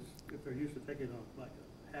be able to just, if they're used to taking like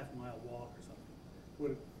a half-mile walk or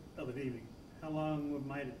something of an evening, how long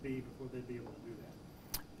might it be before they'd be able to do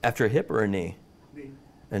that? After a hip or a knee? Knee.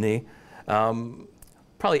 A knee.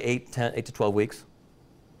 Probably 8 to 12 weeks.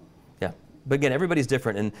 Yeah. But again, everybody's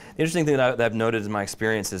different. And the interesting thing that I've noted in my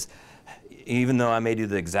experience is, even though I may do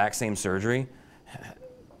the exact same surgery,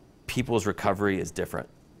 people's recovery is different.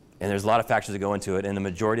 And there's a lot of factors that go into it, and the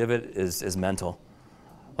majority of it is mental.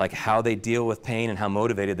 Like how they deal with pain and how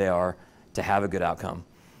motivated they are to have a good outcome.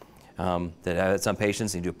 That some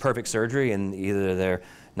patients, you do perfect surgery, and either they're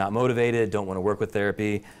not motivated, don't want to work with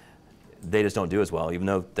therapy, they just don't do as well, even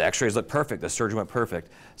though the x-rays look perfect, the surgery went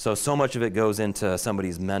perfect. So much of it goes into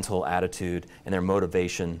somebody's mental attitude and their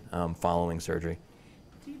motivation following surgery.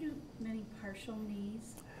 Do you do many partial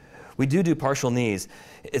knees? We do partial knees.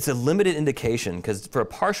 It's a limited indication, because for a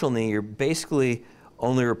partial knee, you're basically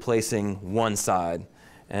only replacing one side.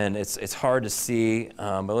 And it's hard to see,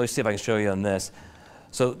 but let me see if I can show you on this.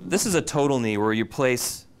 So this is a total knee where you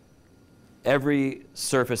place every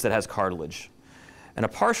surface that has cartilage. And a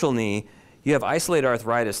partial knee, you have isolated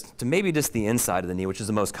arthritis to maybe just the inside of the knee, which is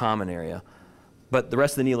the most common area. But the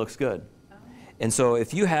rest of the knee looks good. Oh. And so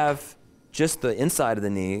if you have just the inside of the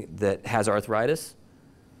knee that has arthritis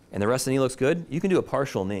and the rest of the knee looks good, you can do a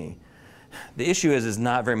partial knee. The issue is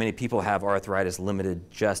not very many people have arthritis limited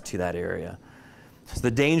just to that area. So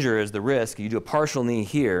the danger is the risk, you do a partial knee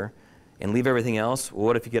here and leave everything else. Well,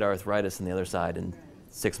 what if you get arthritis on the other side in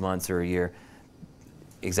 6 months or a year?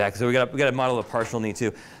 Exactly. So we got to model a partial knee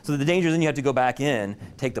too. So the danger is then you have to go back in,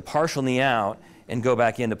 take the partial knee out, and go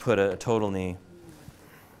back in to put a total knee.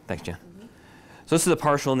 Thanks, Jen. So this is a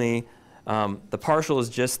partial knee. The partial is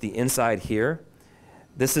just the inside here.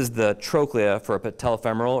 This is the trochlea for a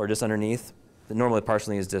patellofemoral, or just underneath. Normally the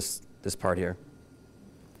partial knee is just this part here.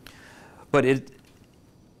 But if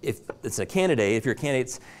it's a candidate, if you're a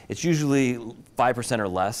candidate, it's usually 5% or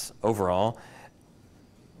less overall.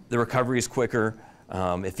 The recovery is quicker.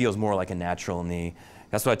 It feels more like a natural knee.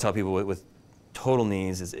 That's what I tell people with total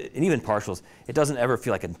knees, and even partials, it doesn't ever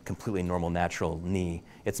feel like a completely normal, natural knee.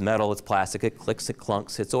 It's metal, it's plastic, it clicks, it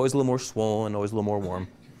clunks. It's always a little more swollen, always a little more warm.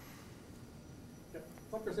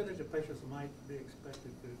 What percentage of patients might be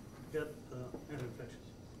expected to get an infection?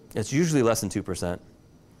 It's usually less than 2%.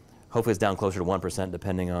 Hopefully it's down closer to 1%,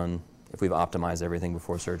 depending on if we've optimized everything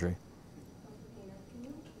before surgery. Paynter, can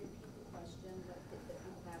you repeat the question that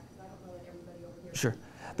you have? Because I don't know that everybody over here. Sure.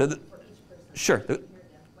 For each person. Sure. What the question?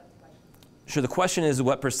 Sure. The question is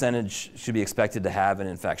what percentage should be expected to have an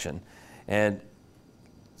infection? And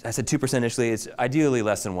I said 2% initially. It's ideally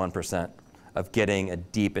less than 1% of getting a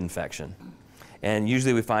deep infection. And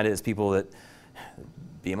usually we find it as people that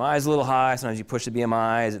BMI is a little high. Sometimes you push the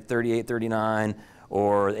BMI is at 38, 39,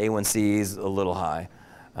 or the A1C is a little high.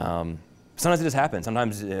 Sometimes it just happens.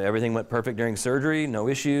 Sometimes everything went perfect during surgery, no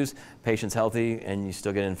issues, patient's healthy, and you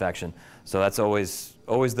still get an infection. So that's always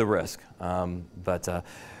the risk. But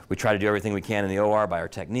we try to do everything we can in the OR by our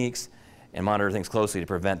techniques and monitor things closely to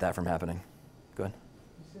prevent that from happening. Go ahead.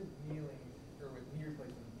 You said kneeling, or with knee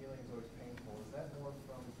replacement, kneeling is always painful. Is that more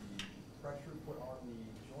from the pressure put on the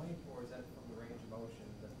joint, or is that from the range of motion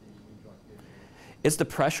that the knee joint gives you? It's the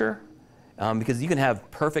pressure, because you can have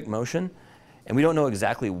perfect motion, and we don't know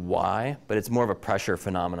exactly why, but it's more of a pressure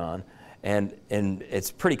phenomenon. And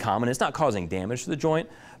it's pretty common. It's not causing damage to the joint,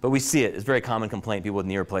 but we see it. It's a very common complaint, people with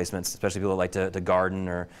knee replacements, especially people that like to garden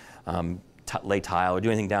or lay tile or do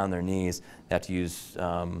anything down their knees. They have to use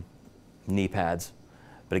knee pads.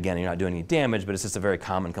 But again, you're not doing any damage, but it's just a very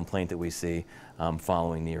common complaint that we see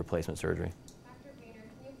following knee replacement surgery. Dr. Paynter,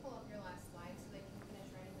 can you pull up your last slide so they can finish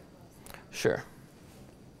writing their notes? Sure.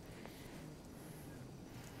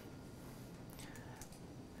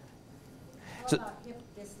 What about hip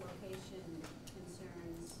dislocation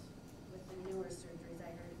concerns with the newer surgeries? I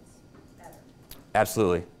heard it's better.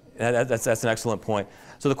 Absolutely. That's an excellent point.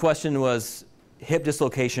 So the question was hip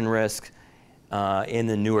dislocation risk in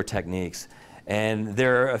the newer techniques. And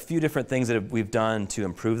there are a few different things that we've done to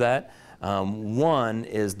improve that. One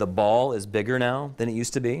is the ball is bigger now than it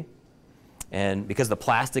used to be. And because the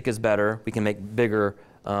plastic is better, we can make bigger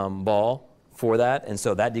ball for that. And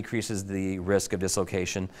so that decreases the risk of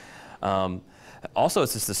dislocation. Also,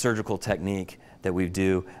 it's just the surgical technique that we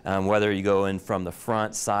do. Whether you go in from the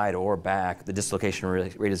front, side, or back, the dislocation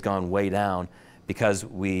rate has gone way down because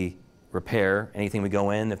we repair anything we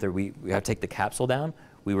go in. If we have to take the capsule down,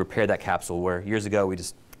 we repair that capsule, where years ago we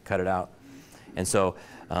just cut it out. And so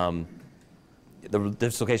the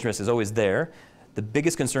dislocation risk is always there. The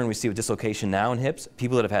biggest concern we see with dislocation now in hips,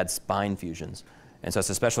 people that have had spine fusions. And so it's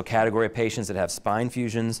a special category of patients that have spine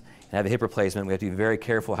fusions and have a hip replacement. We have to be very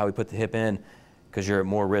careful how we put the hip in, because you're at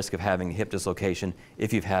more risk of having hip dislocation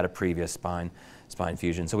if you've had a previous spine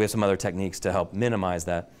fusion. So we have some other techniques to help minimize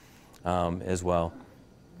that as well.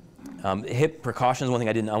 Hip precautions, one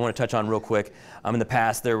thing I want to touch on real quick. In the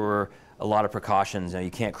past, there were a lot of precautions.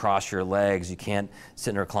 You can't cross your legs, you can't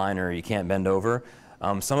sit in a recliner, you can't bend over.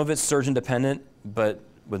 Some of it's surgeon dependent, but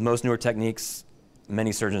with most newer techniques,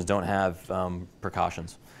 many surgeons don't have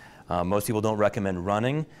precautions. Most people don't recommend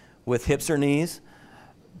running with hips or knees,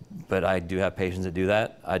 but I do have patients that do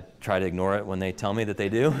that. I try to ignore it when they tell me that they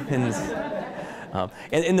do. And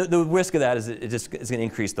the risk of that is it's going to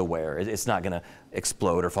increase the wear. It's not going to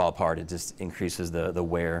explode or fall apart. It just increases the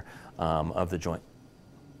wear of the joint.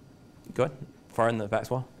 Go ahead. Far in the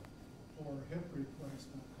back wall. For hip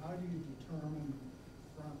replacement, how do you determine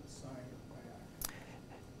front, side, or back?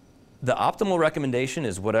 The optimal recommendation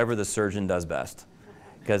is whatever the surgeon does best,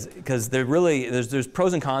 because there's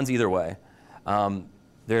pros and cons either way.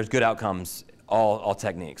 There's good outcomes, all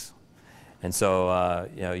techniques. And so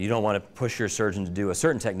you don't want to push your surgeon to do a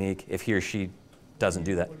certain technique if he or she doesn't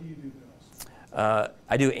do that. What do you do best?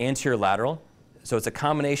 I do anterior lateral. So it's a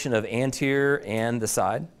combination of anterior and the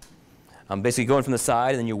side. Basically going from the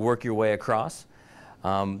side and then you work your way across.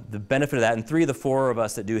 The benefit of that, and 3 of the 4 of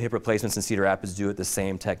us that do hip replacements in Cedar Rapids do it the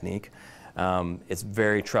same technique. It's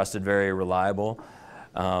very trusted, very reliable,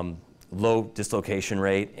 low dislocation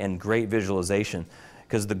rate, and great visualization.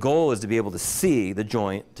 Because the goal is to be able to see the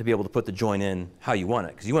joint, to be able to put the joint in how you want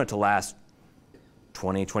it. Because you want it to last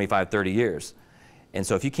 20, 25, 30 years. And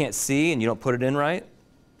so if you can't see and you don't put it in right,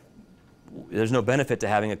 there's no benefit to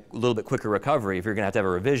having a little bit quicker recovery if you're going to have a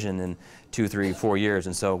revision in 2, 3, 4 years.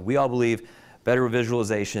 And so we all believe better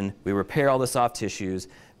visualization, we repair all the soft tissues,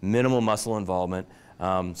 minimal muscle involvement.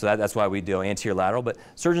 So that's why we do anterior lateral. But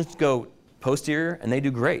surgeons go posterior and they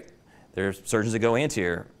do great. There's surgeons that go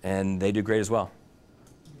anterior and they do great as well.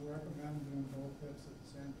 Do you recommend doing both hips at the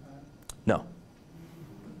same time? No.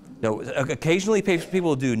 No, occasionally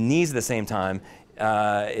people do knees at the same time.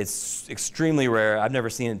 It's extremely rare. I've never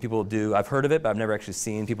seen people do, I've heard of it, but I've never actually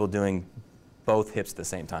seen people doing both hips at the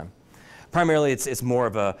same time. Primarily, it's more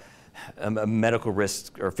of a medical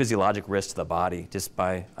risk or physiologic risk to the body just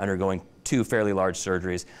by undergoing 2 fairly large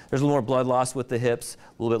surgeries. There's a little more blood loss with the hips,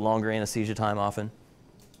 a little bit longer anesthesia time often.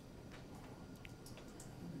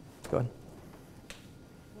 Go ahead.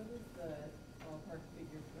 What is the ballpark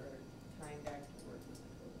figure for time back to work with a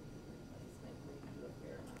total knee replacement when you do a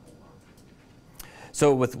fair amount of walking?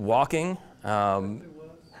 So with walking,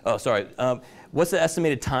 what's the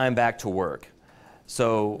estimated time back to work?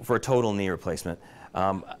 So for a total knee replacement,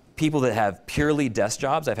 people that have purely desk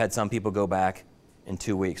jobs, I've had some people go back in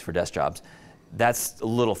 2 weeks for desk jobs. That's a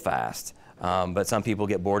little fast, but some people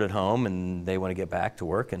get bored at home and they want to get back to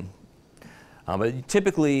work. But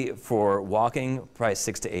typically for walking, probably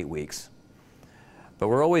 6 to 8 weeks. But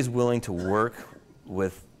we're always willing to work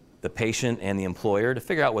with the patient and the employer to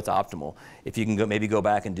figure out what's optimal. If you can maybe go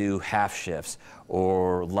back and do half shifts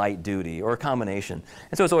or light duty or a combination.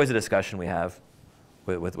 And so it's always a discussion we have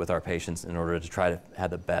with our patients in order to try to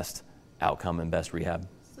have the best outcome and best rehab.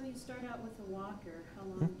 So you start out with a walker. How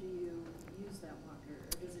long do you use that walker,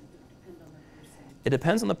 or does it depend on the person? It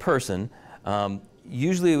depends on the person.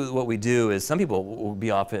 Usually what we do is some people will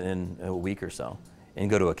be off in a week or so and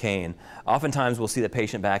go to a cane. Oftentimes we'll see the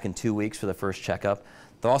patient back in 2 weeks for the first checkup.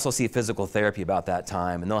 They'll also see physical therapy about that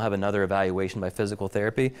time, and they'll have another evaluation by physical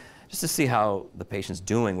therapy just to see how the patient's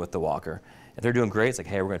doing with the walker. If they're doing great, it's like,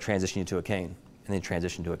 hey, we're going to transition you to a cane, and then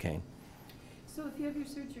transition to a cane. So if you have your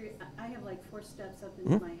surgery, I have like 4 steps up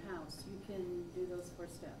into my house. You can do those 4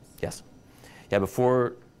 steps? Yes. Yeah,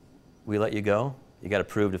 before we let you go, you got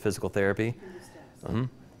approved to physical therapy. You can do steps.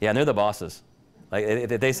 Yeah, and they're the bosses. Like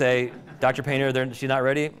if they say, Dr. Paynter, she's not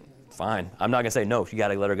ready, fine. I'm not going to say, no, you got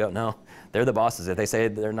to let her go. No, they're the bosses. If they say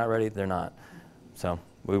they're not ready, they're not. So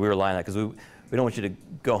we rely on that because we don't want you to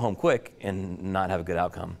go home quick and not have a good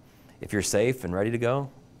outcome. If you're safe and ready to go,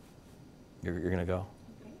 you're going to go.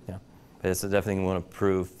 Okay. Yeah. But it's definitely we want to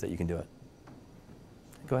prove that you can do it.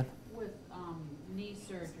 Go ahead. With knee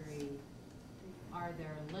surgery, are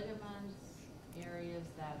there ligaments, areas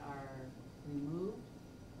that are removed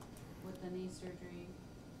with the knee surgery?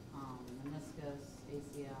 Meniscus,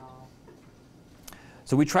 ACL?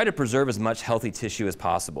 So we try to preserve as much healthy tissue as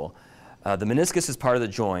possible. The meniscus is part of the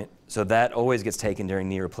joint, so that always gets taken during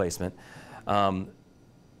knee replacement.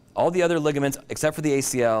 All the other ligaments, except for the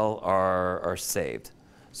ACL, are saved.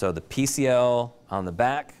 So the PCL on the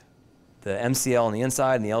back, the MCL on the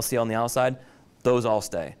inside, and the LCL on the outside, those all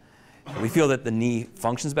stay. And we feel that the knee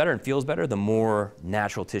functions better and feels better the more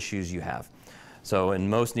natural tissues you have. So in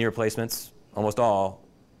most knee replacements, almost all,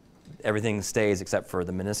 everything stays except for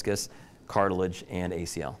the meniscus, cartilage, and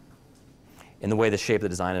ACL. In the way the shape of the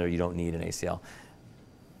design it, you don't need an ACL.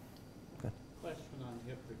 Question on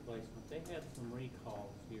hip replacement. They had some recalls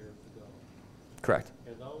years ago. Correct.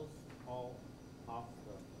 Are those all off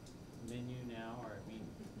the menu now, or I mean,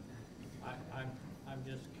 I'm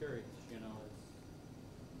just curious, you know.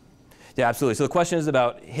 Yeah, absolutely. So the question is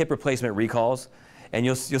about hip replacement recalls, and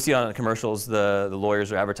you'll see on the commercials the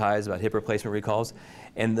lawyers are advertised about hip replacement recalls,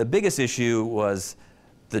 and the biggest issue was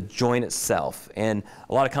the joint itself. And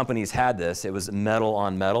a lot of companies had this. It was metal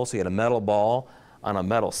on metal, so you had a metal ball on a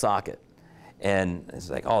metal socket. And it's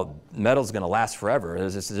like, oh, metal's going to last forever.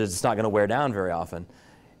 It's not going to wear down very often.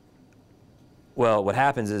 Well, what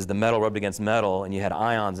happens is the metal rubbed against metal, and you had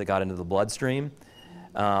ions that got into the bloodstream,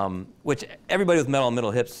 which everybody with metal on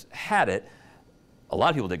middle hips had it. A lot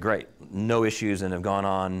of people did great, no issues, and have gone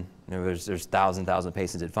on. You know, there's thousands of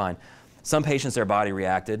patients did fine. Some patients, their body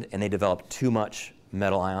reacted, and they developed too much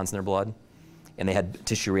metal ions in their blood, and they had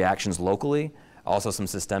tissue reactions locally, also some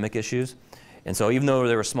systemic issues. And so even though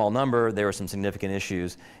there were a small number, there were some significant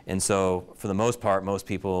issues. And so for the most part, most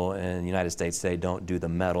people in the United States say don't do the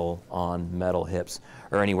metal on metal hips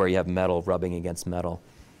or anywhere you have metal rubbing against metal.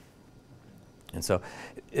 And so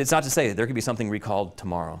it's not to say that there could be something recalled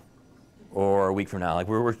tomorrow or a week from now. Like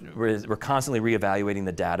we're constantly reevaluating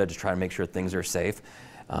the data to try to make sure things are safe.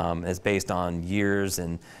 It's based on years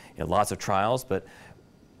and lots of trials, but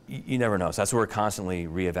you never know. So that's why we're constantly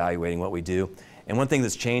reevaluating what we do. And one thing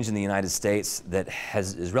that's changed in the United States that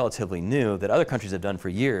is relatively new, that other countries have done for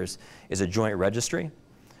years, is a joint registry.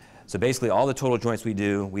 So basically all the total joints we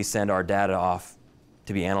do, we send our data off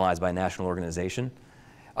to be analyzed by a national organization.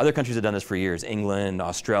 Other countries have done this for years, England,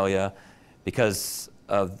 Australia. Because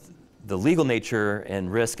of the legal nature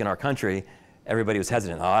and risk in our country, everybody was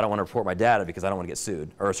hesitant. Oh, I don't want to report my data because I don't want to get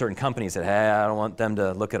sued. Or certain companies said, hey, I don't want them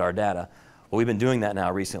to look at our data. Well, we've been doing that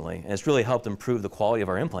now recently, and it's really helped improve the quality of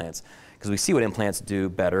our implants because we see what implants do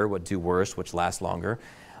better, what do worse, which last longer.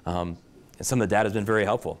 And some of the data has been very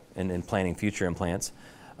helpful in planning future implants.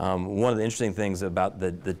 One of the interesting things about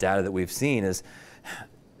the data that we've seen is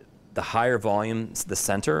the higher volume the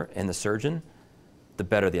center and the surgeon, the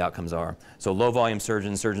better the outcomes are. So low volume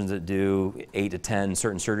surgeons that do 8 to 10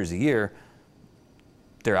 certain surgeries a year,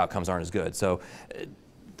 their outcomes aren't as good. So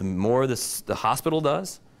the more the hospital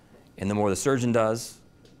does and the more the surgeon does,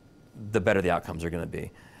 the better the outcomes are going to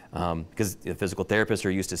be. Because the physical therapists are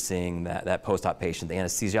used to seeing that post-op patient, the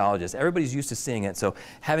anesthesiologist, everybody's used to seeing it. So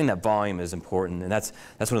having that volume is important, and that's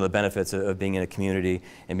one of the benefits of being in a community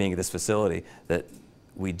and being at this facility, that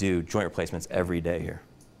we do joint replacements every day here.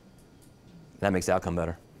 That makes the outcome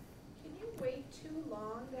better. Can you wait too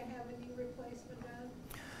long to have a knee replacement done?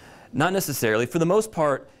 Not necessarily. For the most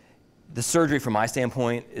part, the surgery from my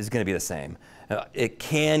standpoint is going to be the same. It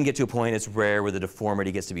can get to a point, it's rare, where the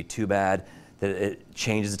deformity gets to be too bad that it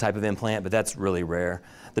changes the type of implant, but that's really rare.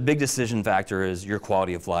 The big decision factor is your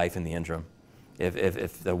quality of life in the interim.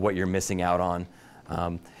 If what you're missing out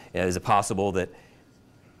on, is it possible that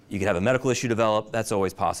you could have a medical issue develop? That's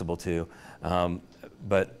always possible too.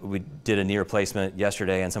 But we did a knee replacement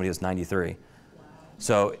yesterday and somebody was 93. Wow.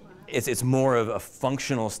 So it's more of a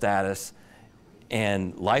functional status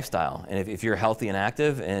and lifestyle. And if you're healthy and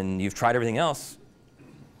active and you've tried everything else,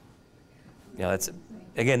 that's,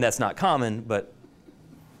 again, that's not common, but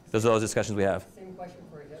those are those discussions we have. Same question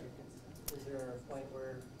for a hip. Is there a point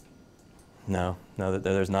where? No,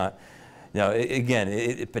 there's not. Again,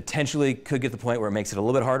 it potentially could get to the point where it makes it a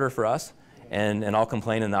little bit harder for us, and I'll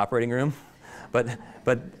complain in the operating room, but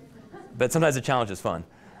sometimes the challenge is fun.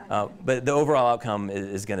 But the overall outcome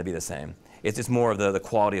is going to be the same. It's just more of the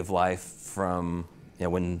quality of life from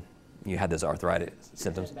when you had those arthritis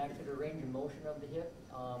symptoms. And back to the range of motion of the hip,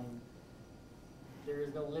 there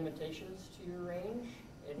is no limitations to your range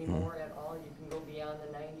anymore at all. You can go beyond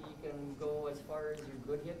the 90. You can go as far as your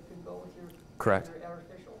good hip can go with your Correct. Your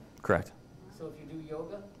artificial. Correct. So if you do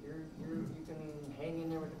yoga, you can hang in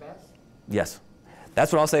there with the best. Yes.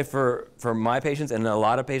 That's what I'll say for my patients and a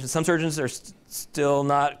lot of patients. Some surgeons are still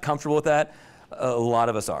not comfortable with that. A lot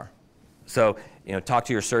of us are. So, talk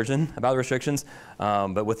to your surgeon about the restrictions,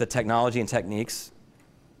 but with the technology and techniques,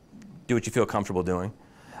 do what you feel comfortable doing.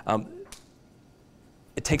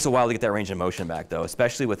 It takes a while to get that range of motion back, though,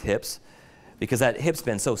 especially with hips, because that hip's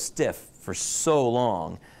been so stiff for so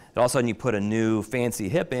long and all of a sudden you put a new fancy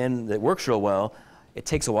hip in that works real well, it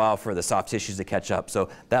takes a while for the soft tissues to catch up. So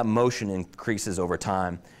that motion increases over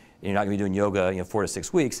time. You're not going to be doing yoga 4 to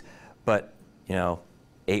 6 weeks, but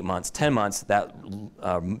 8 months, 10 months, that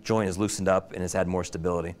joint is loosened up and has had more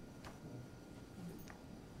stability.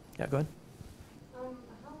 Yeah, go ahead. How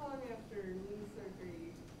long after knee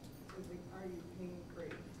surgery are you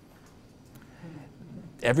pain-free?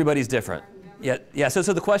 Everybody's different. Yeah.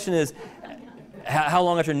 So the question is, how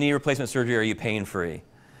long after knee replacement surgery are you pain-free?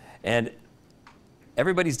 And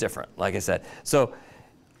everybody's different, like I said. So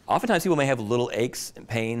oftentimes people may have little aches and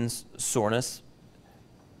pains, soreness,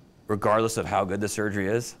 regardless of how good the surgery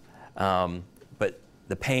is. But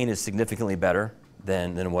the pain is significantly better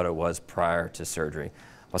than what it was prior to surgery.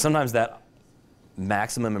 Well, sometimes that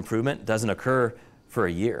maximum improvement doesn't occur for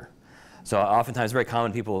a year. So oftentimes it's very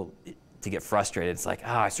common people to get frustrated. It's like,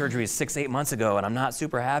 surgery is 6 to 8 months ago and I'm not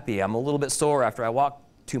super happy. I'm a little bit sore after I walk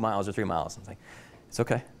 2 miles or 3 miles. It's like, it's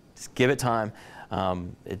okay, just give it time.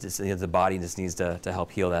 The body just needs to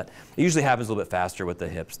help heal that. It usually happens a little bit faster with the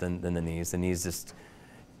hips than the knees. The knees just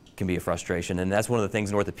can be a frustration. And that's one of the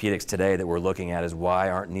things in orthopedics today that we're looking at is why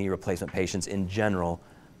aren't knee replacement patients in general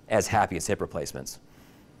as happy as hip replacements?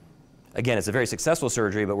 Again, it's a very successful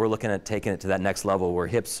surgery, but we're looking at taking it to that next level where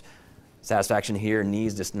hips, satisfaction here,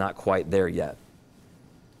 knees just not quite there yet.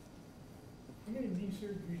 How many knee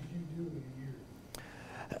surgeries do you do in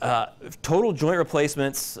a year? Total joint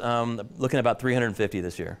replacements, looking at about 350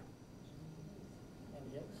 this year.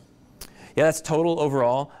 And hips? Yeah, that's total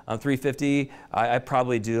overall. 350, I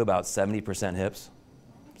probably do about 70% hips,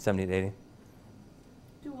 70 to 80.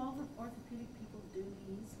 Do all the orthopedic people do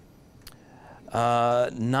knees?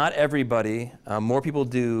 Not everybody. More people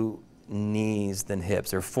do knees than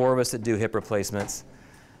hips. There are 4 of us that do hip replacements.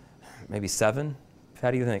 Maybe 7?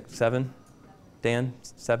 How do you think? 7? Dan?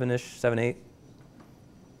 7-ish? 7, 8?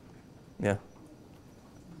 Yeah.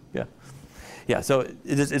 Yeah. Yeah, so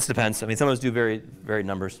it depends. I mean, some of us do varied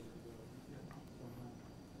numbers.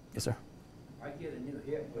 Yes, sir? I get a new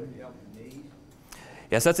hip, would it help the knees?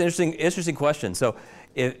 Yes, that's an interesting question. So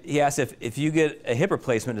he asked if you get a hip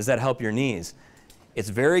replacement, does that help your knees? It's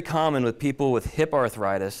very common with people with hip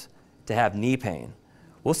arthritis to have knee pain.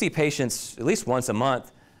 We'll see patients at least once a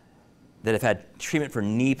month that have had treatment for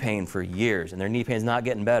knee pain for years, and their knee pain is not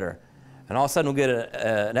getting better. And all of a sudden we'll get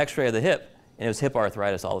an x-ray of the hip, and it was hip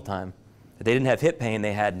arthritis all the time. If they didn't have hip pain,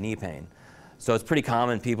 they had knee pain. So it's pretty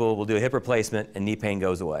common. People will do a hip replacement, and knee pain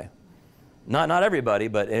goes away. Not everybody,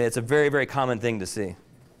 but it's a very, very common thing to see.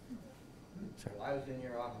 Well, I was in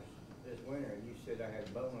your office this winter, and you said I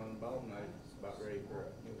had bone on bone, and I was about ready for a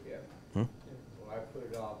new hip. Hmm? Well, I put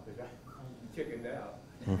it off because I chickened out.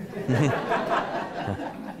 Hmm.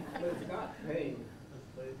 But it's not pain,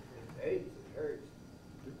 but it aches, it hurts.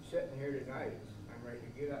 Sitting here tonight, I'm ready to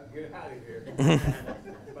get out of here.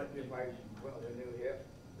 But if I went with a new hip,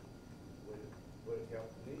 would it help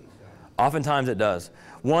the knees? Oftentimes it does.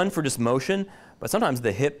 One, for just motion, but sometimes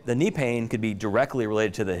the knee pain could be directly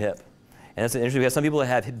related to the hip. And that's interesting. We have some people that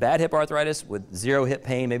have bad hip arthritis with 0 hip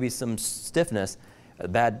pain, maybe some stiffness,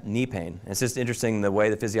 bad knee pain. And it's just interesting the way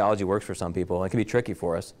the physiology works for some people. It can be tricky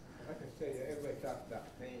for us. Like I say, everybody talks about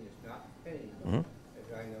pain. It's not pain, Mm-hmm.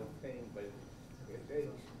 as I know pain, but it aches.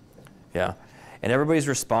 Yeah. And everybody's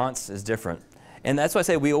response is different. And that's why I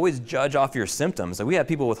say we always judge off your symptoms. So we have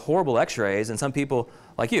people with horrible x-rays, and some people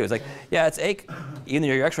like you, it's like, yeah, it's ache. Even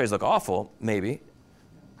though your x-rays look awful, maybe.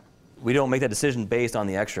 We don't make that decision based on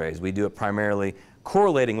the x-rays. We do it primarily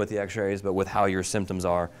correlating with the x-rays, but with how your symptoms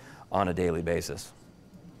are on a daily basis.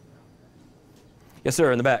 Yes,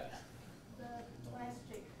 sir, in the back. The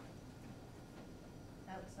plastic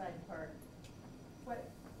outside part, what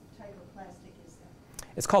type of plastic is that?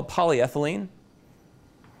 It's called polyethylene.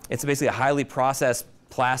 It's basically a highly processed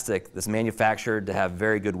plastic that's manufactured to have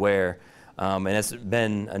very good wear. And it's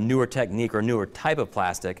been a newer technique or newer type of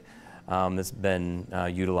plastic that's been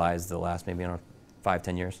utilized the last maybe 5,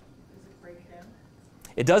 10 years. Does it break down?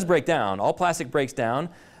 It does break down. All plastic breaks down,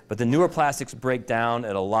 but the newer plastics break down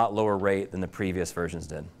at a lot lower rate than the previous versions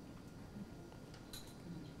did.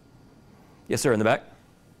 Yes, sir, in the back.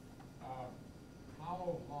 How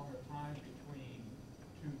long a time between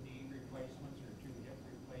 2 knee replacements or 2 hip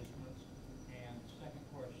replacements? And second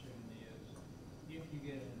question is, if you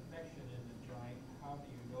get an infection in the joint, how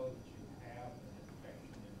do you know that you have an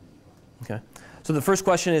infection in the joint? Okay. So the first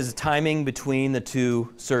question is timing between the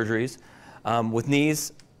 2 surgeries. With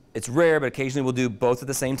knees, it's rare, but occasionally we'll do both at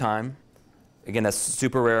the same time. Again, that's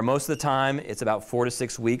super rare. Most of the time, it's about 4 to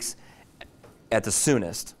 6 weeks at the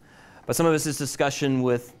soonest. But some of this is discussion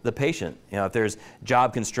with the patient. You know, if there's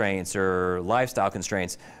job constraints or lifestyle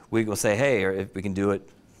constraints, we will say, hey, or if we can do it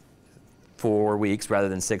 4 weeks rather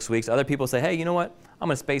than 6 weeks. Other people say, hey, you know what? I'm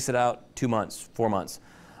going to space it out 2 months, 4 months.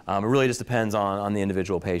 It really just depends on the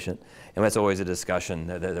individual patient, and that's always a discussion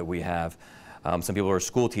that we have. Some people are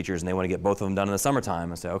school teachers and they want to get both of them done in the summertime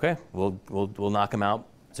and say, okay, we'll knock them out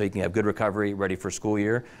so you can have good recovery, ready for school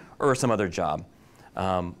year, or some other job.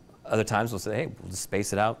 Other times we'll say, hey, we'll just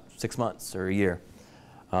space it out 6 months or a year.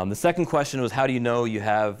 The second question was, how do you know you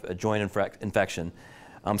have a joint infection?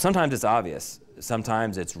 Sometimes it's obvious.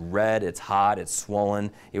 Sometimes it's red, it's hot, it's swollen.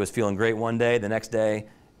 It was feeling great one day, the next day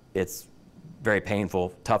it's very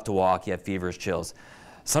painful, tough to walk, you have fevers, chills.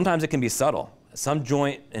 Sometimes it can be subtle. Some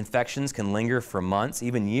joint infections can linger for months,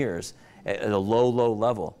 even years, at a low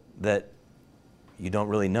level that you don't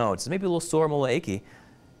really know. It's maybe a little sore, a little achy.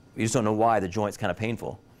 You just don't know why the joint's kind of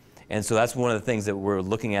painful. And so that's one of the things that we're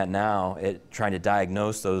looking at now, at trying to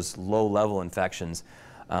diagnose those low-level infections.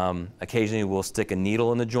 Occasionally we'll stick a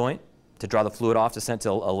needle in the joint to draw the fluid off to send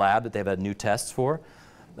to a lab that they've had new tests for.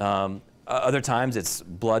 Other times it's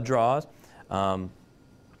blood draws.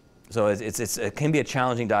 So it can be a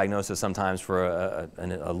challenging diagnosis sometimes for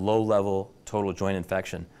a low-level total joint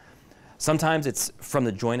infection. Sometimes it's from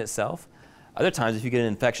the joint itself. Other times, if you get an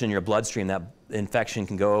infection in your bloodstream, that infection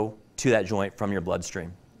can go to that joint from your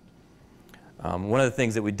bloodstream. One of the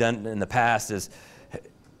things that we've done in the past is,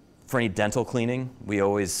 for any dental cleaning, we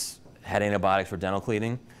always had antibiotics for dental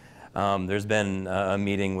cleaning. There's been a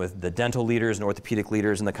meeting with the dental leaders and orthopedic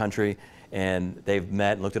leaders in the country, and they've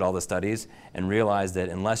met and looked at all the studies and realized that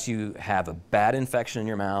unless you have a bad infection in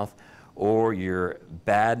your mouth or your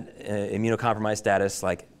bad immunocompromised status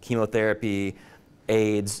like chemotherapy,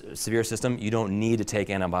 AIDS, severe system, you don't need to take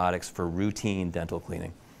antibiotics for routine dental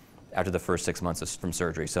cleaning after the first 6 months from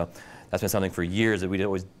surgery. So that's been something for years that we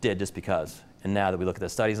always did just because. And now that we look at the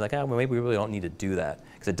studies, like, oh, well, maybe we really don't need to do that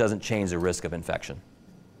because it doesn't change the risk of infection.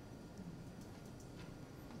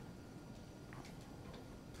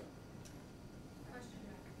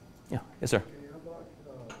 Yeah, yes, sir. How about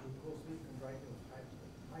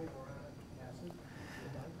hyaluronic acid?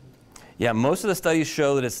 Yeah, most of the studies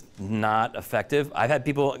show that it's not effective. I've had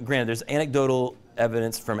people, granted, there's anecdotal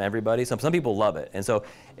evidence from everybody. Some people love it. And so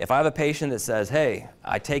if I have a patient that says, hey,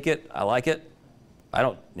 I take it, I like it, I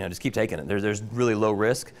don't, just keep taking it. There's really low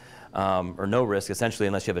risk, or no risk essentially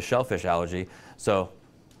unless you have a shellfish allergy. So,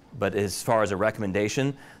 but as far as a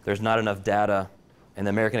recommendation, there's not enough data, and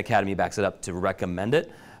the American Academy backs it up to recommend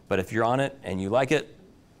it. But if you're on it and you like it,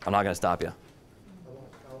 I'm not going to stop you.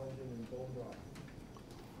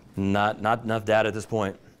 Not enough data at this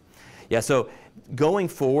point. Yeah, so going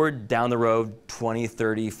forward down the road 20,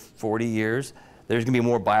 30, 40 years, there's going to be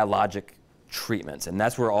more biologic treatments. And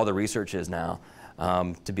that's where all the research is now,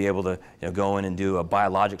 to be able to go in and do a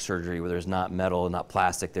biologic surgery where there's not metal, not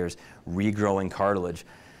plastic, there's regrowing cartilage.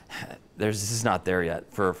 This is not there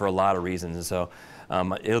yet for a lot of reasons. And so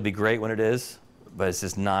it'll be great when it is, but it's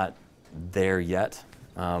just not there yet.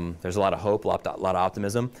 There's a lot of hope, a lot of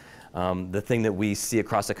optimism. The thing that we see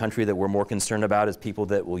across the country that we're more concerned about is people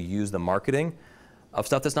that will use the marketing of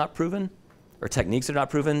stuff that's not proven or techniques that are not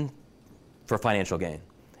proven for financial gain.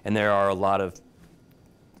 And there are a lot of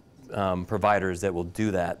providers that will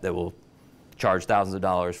do that will charge thousands of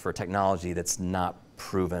dollars for technology that's not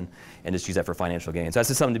proven and just use that for financial gain. So that's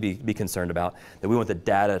just something to be concerned about, that we want the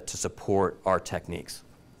data to support our techniques.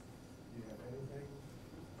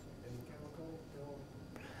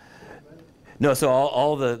 No, so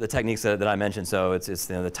all the techniques that I mentioned, so it's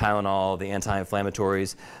the Tylenol, the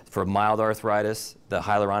anti-inflammatories. For mild arthritis, the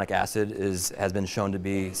hyaluronic acid has been shown to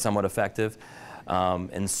be somewhat effective.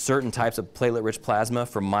 And certain types of platelet-rich plasma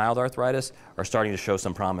for mild arthritis are starting to show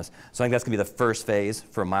some promise. So I think that's going to be the first phase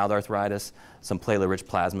for mild arthritis, some platelet-rich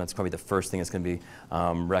plasma. It's probably the first thing that's going to be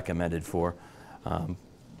recommended for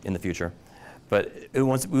in the future. But we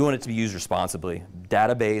want it to be used responsibly,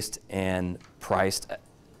 data-based and priced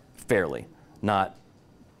fairly. Not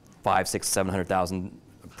 500,000,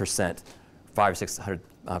 600,000%,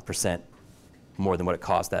 500-600% more than what it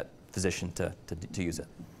costs that physician to use it.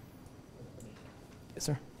 Yes,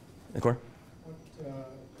 sir. In the corner. What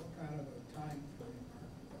kind of a time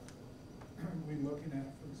frame are we looking at?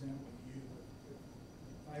 For example,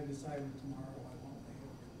 if I decided tomorrow I want my hip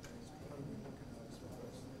replaced, what are we looking at as far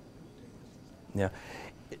as dates?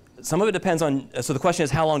 Yeah. Some of it depends on. So the question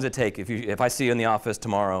is, how long does it take? If I see you in the office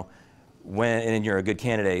tomorrow, and you're a good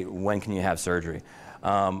candidate, when can you have surgery?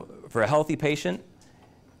 For a healthy patient,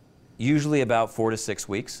 usually about 4 to 6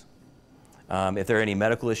 weeks. If there are any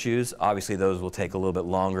medical issues, obviously those will take a little bit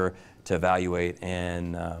longer to evaluate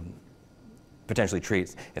and potentially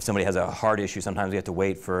treat. If somebody has a heart issue, sometimes we have to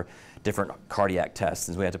wait for different cardiac tests,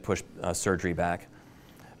 and we have to push surgery back.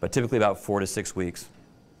 But typically about 4 to 6 weeks.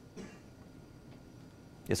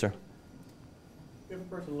 Yes, sir. If a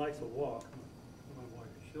person likes to walk, my wife,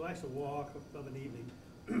 she likes to walk of an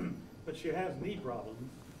evening, but she has knee problems,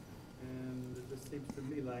 and it just seems to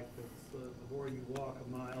me like the more you walk a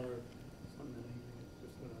mile or something in the evening, it's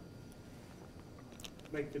just gonna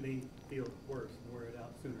make the knee feel worse and wear it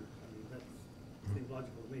out sooner. I mean, that seems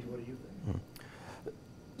logical to me. What do you think?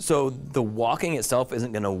 So the walking itself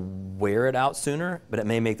isn't going to wear it out sooner, but it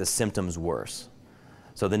may make the symptoms worse.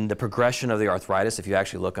 So then the progression of the arthritis, if you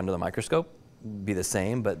actually look under the microscope, be the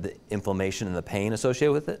same, but the inflammation and the pain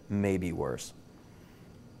associated with it may be worse.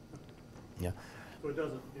 Yeah. So it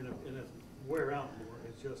doesn't, in essence, wear out more,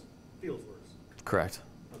 it just feels worse. Correct.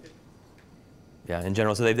 Okay. Yeah, in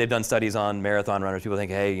general, so they've done studies on marathon runners. People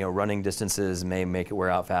think, hey, running distances may make it wear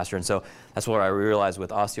out faster. And so that's what I realized with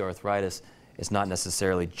osteoarthritis, it's not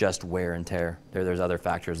necessarily just wear and tear. There's other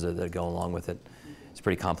factors that go along with it. It's a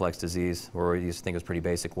pretty complex disease, where we used to think it was pretty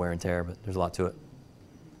basic wear and tear, but there's a lot to it.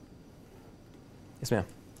 Yes, ma'am.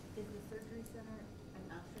 Is the surgery center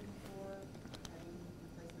an option for having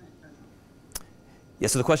replacement or no? Yeah,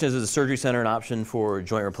 so the question is the surgery center an option for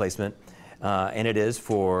joint replacement? And it is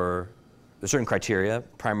for certain criteria,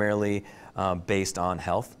 primarily based on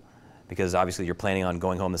health, because obviously you're planning on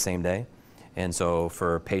going home the same day. And so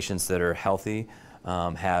for patients that are healthy,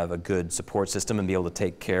 have a good support system and be able to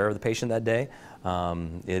take care of the patient that day,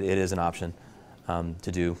 it is an option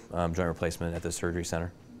to do joint replacement at the surgery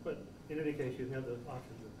center. But in any case, you have the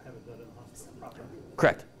option to have it done in the hospital properly.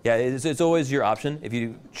 Correct. Yeah, it's always your option if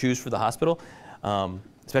you choose for the hospital,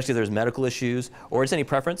 especially if there's medical issues or it's any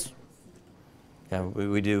preference. Yeah,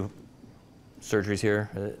 we do surgeries here.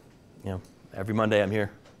 Every Monday I'm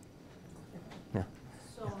here. Yeah.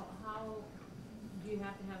 So how, do you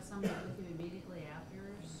have to have somebody with you immediately after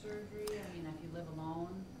surgery? I mean, if you live alone,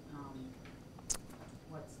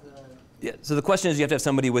 what's the? Yeah. So the question is, you have to have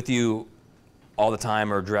somebody with you all the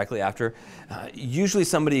time or directly after. Usually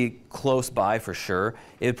somebody close by for sure.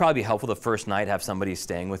 It would probably be helpful the first night have somebody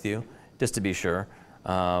staying with you, just to be sure.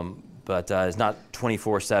 But it's not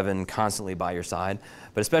 24/7 constantly by your side,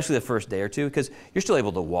 but especially the first day or two, because you're still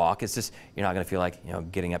able to walk. It's just you're not going to feel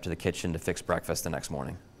like getting up to the kitchen to fix breakfast the next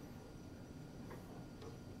morning.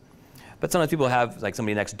 But sometimes people have like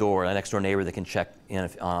somebody next door, a next door neighbor that can check in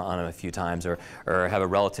on them a few times, or have a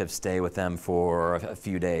relative stay with them for a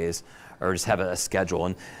few days, or just have a schedule.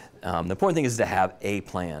 And the important thing is to have a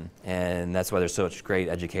plan, and that's why there's such great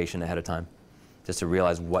education ahead of time, just to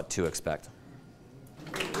realize what to expect.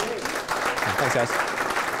 Thanks, guys.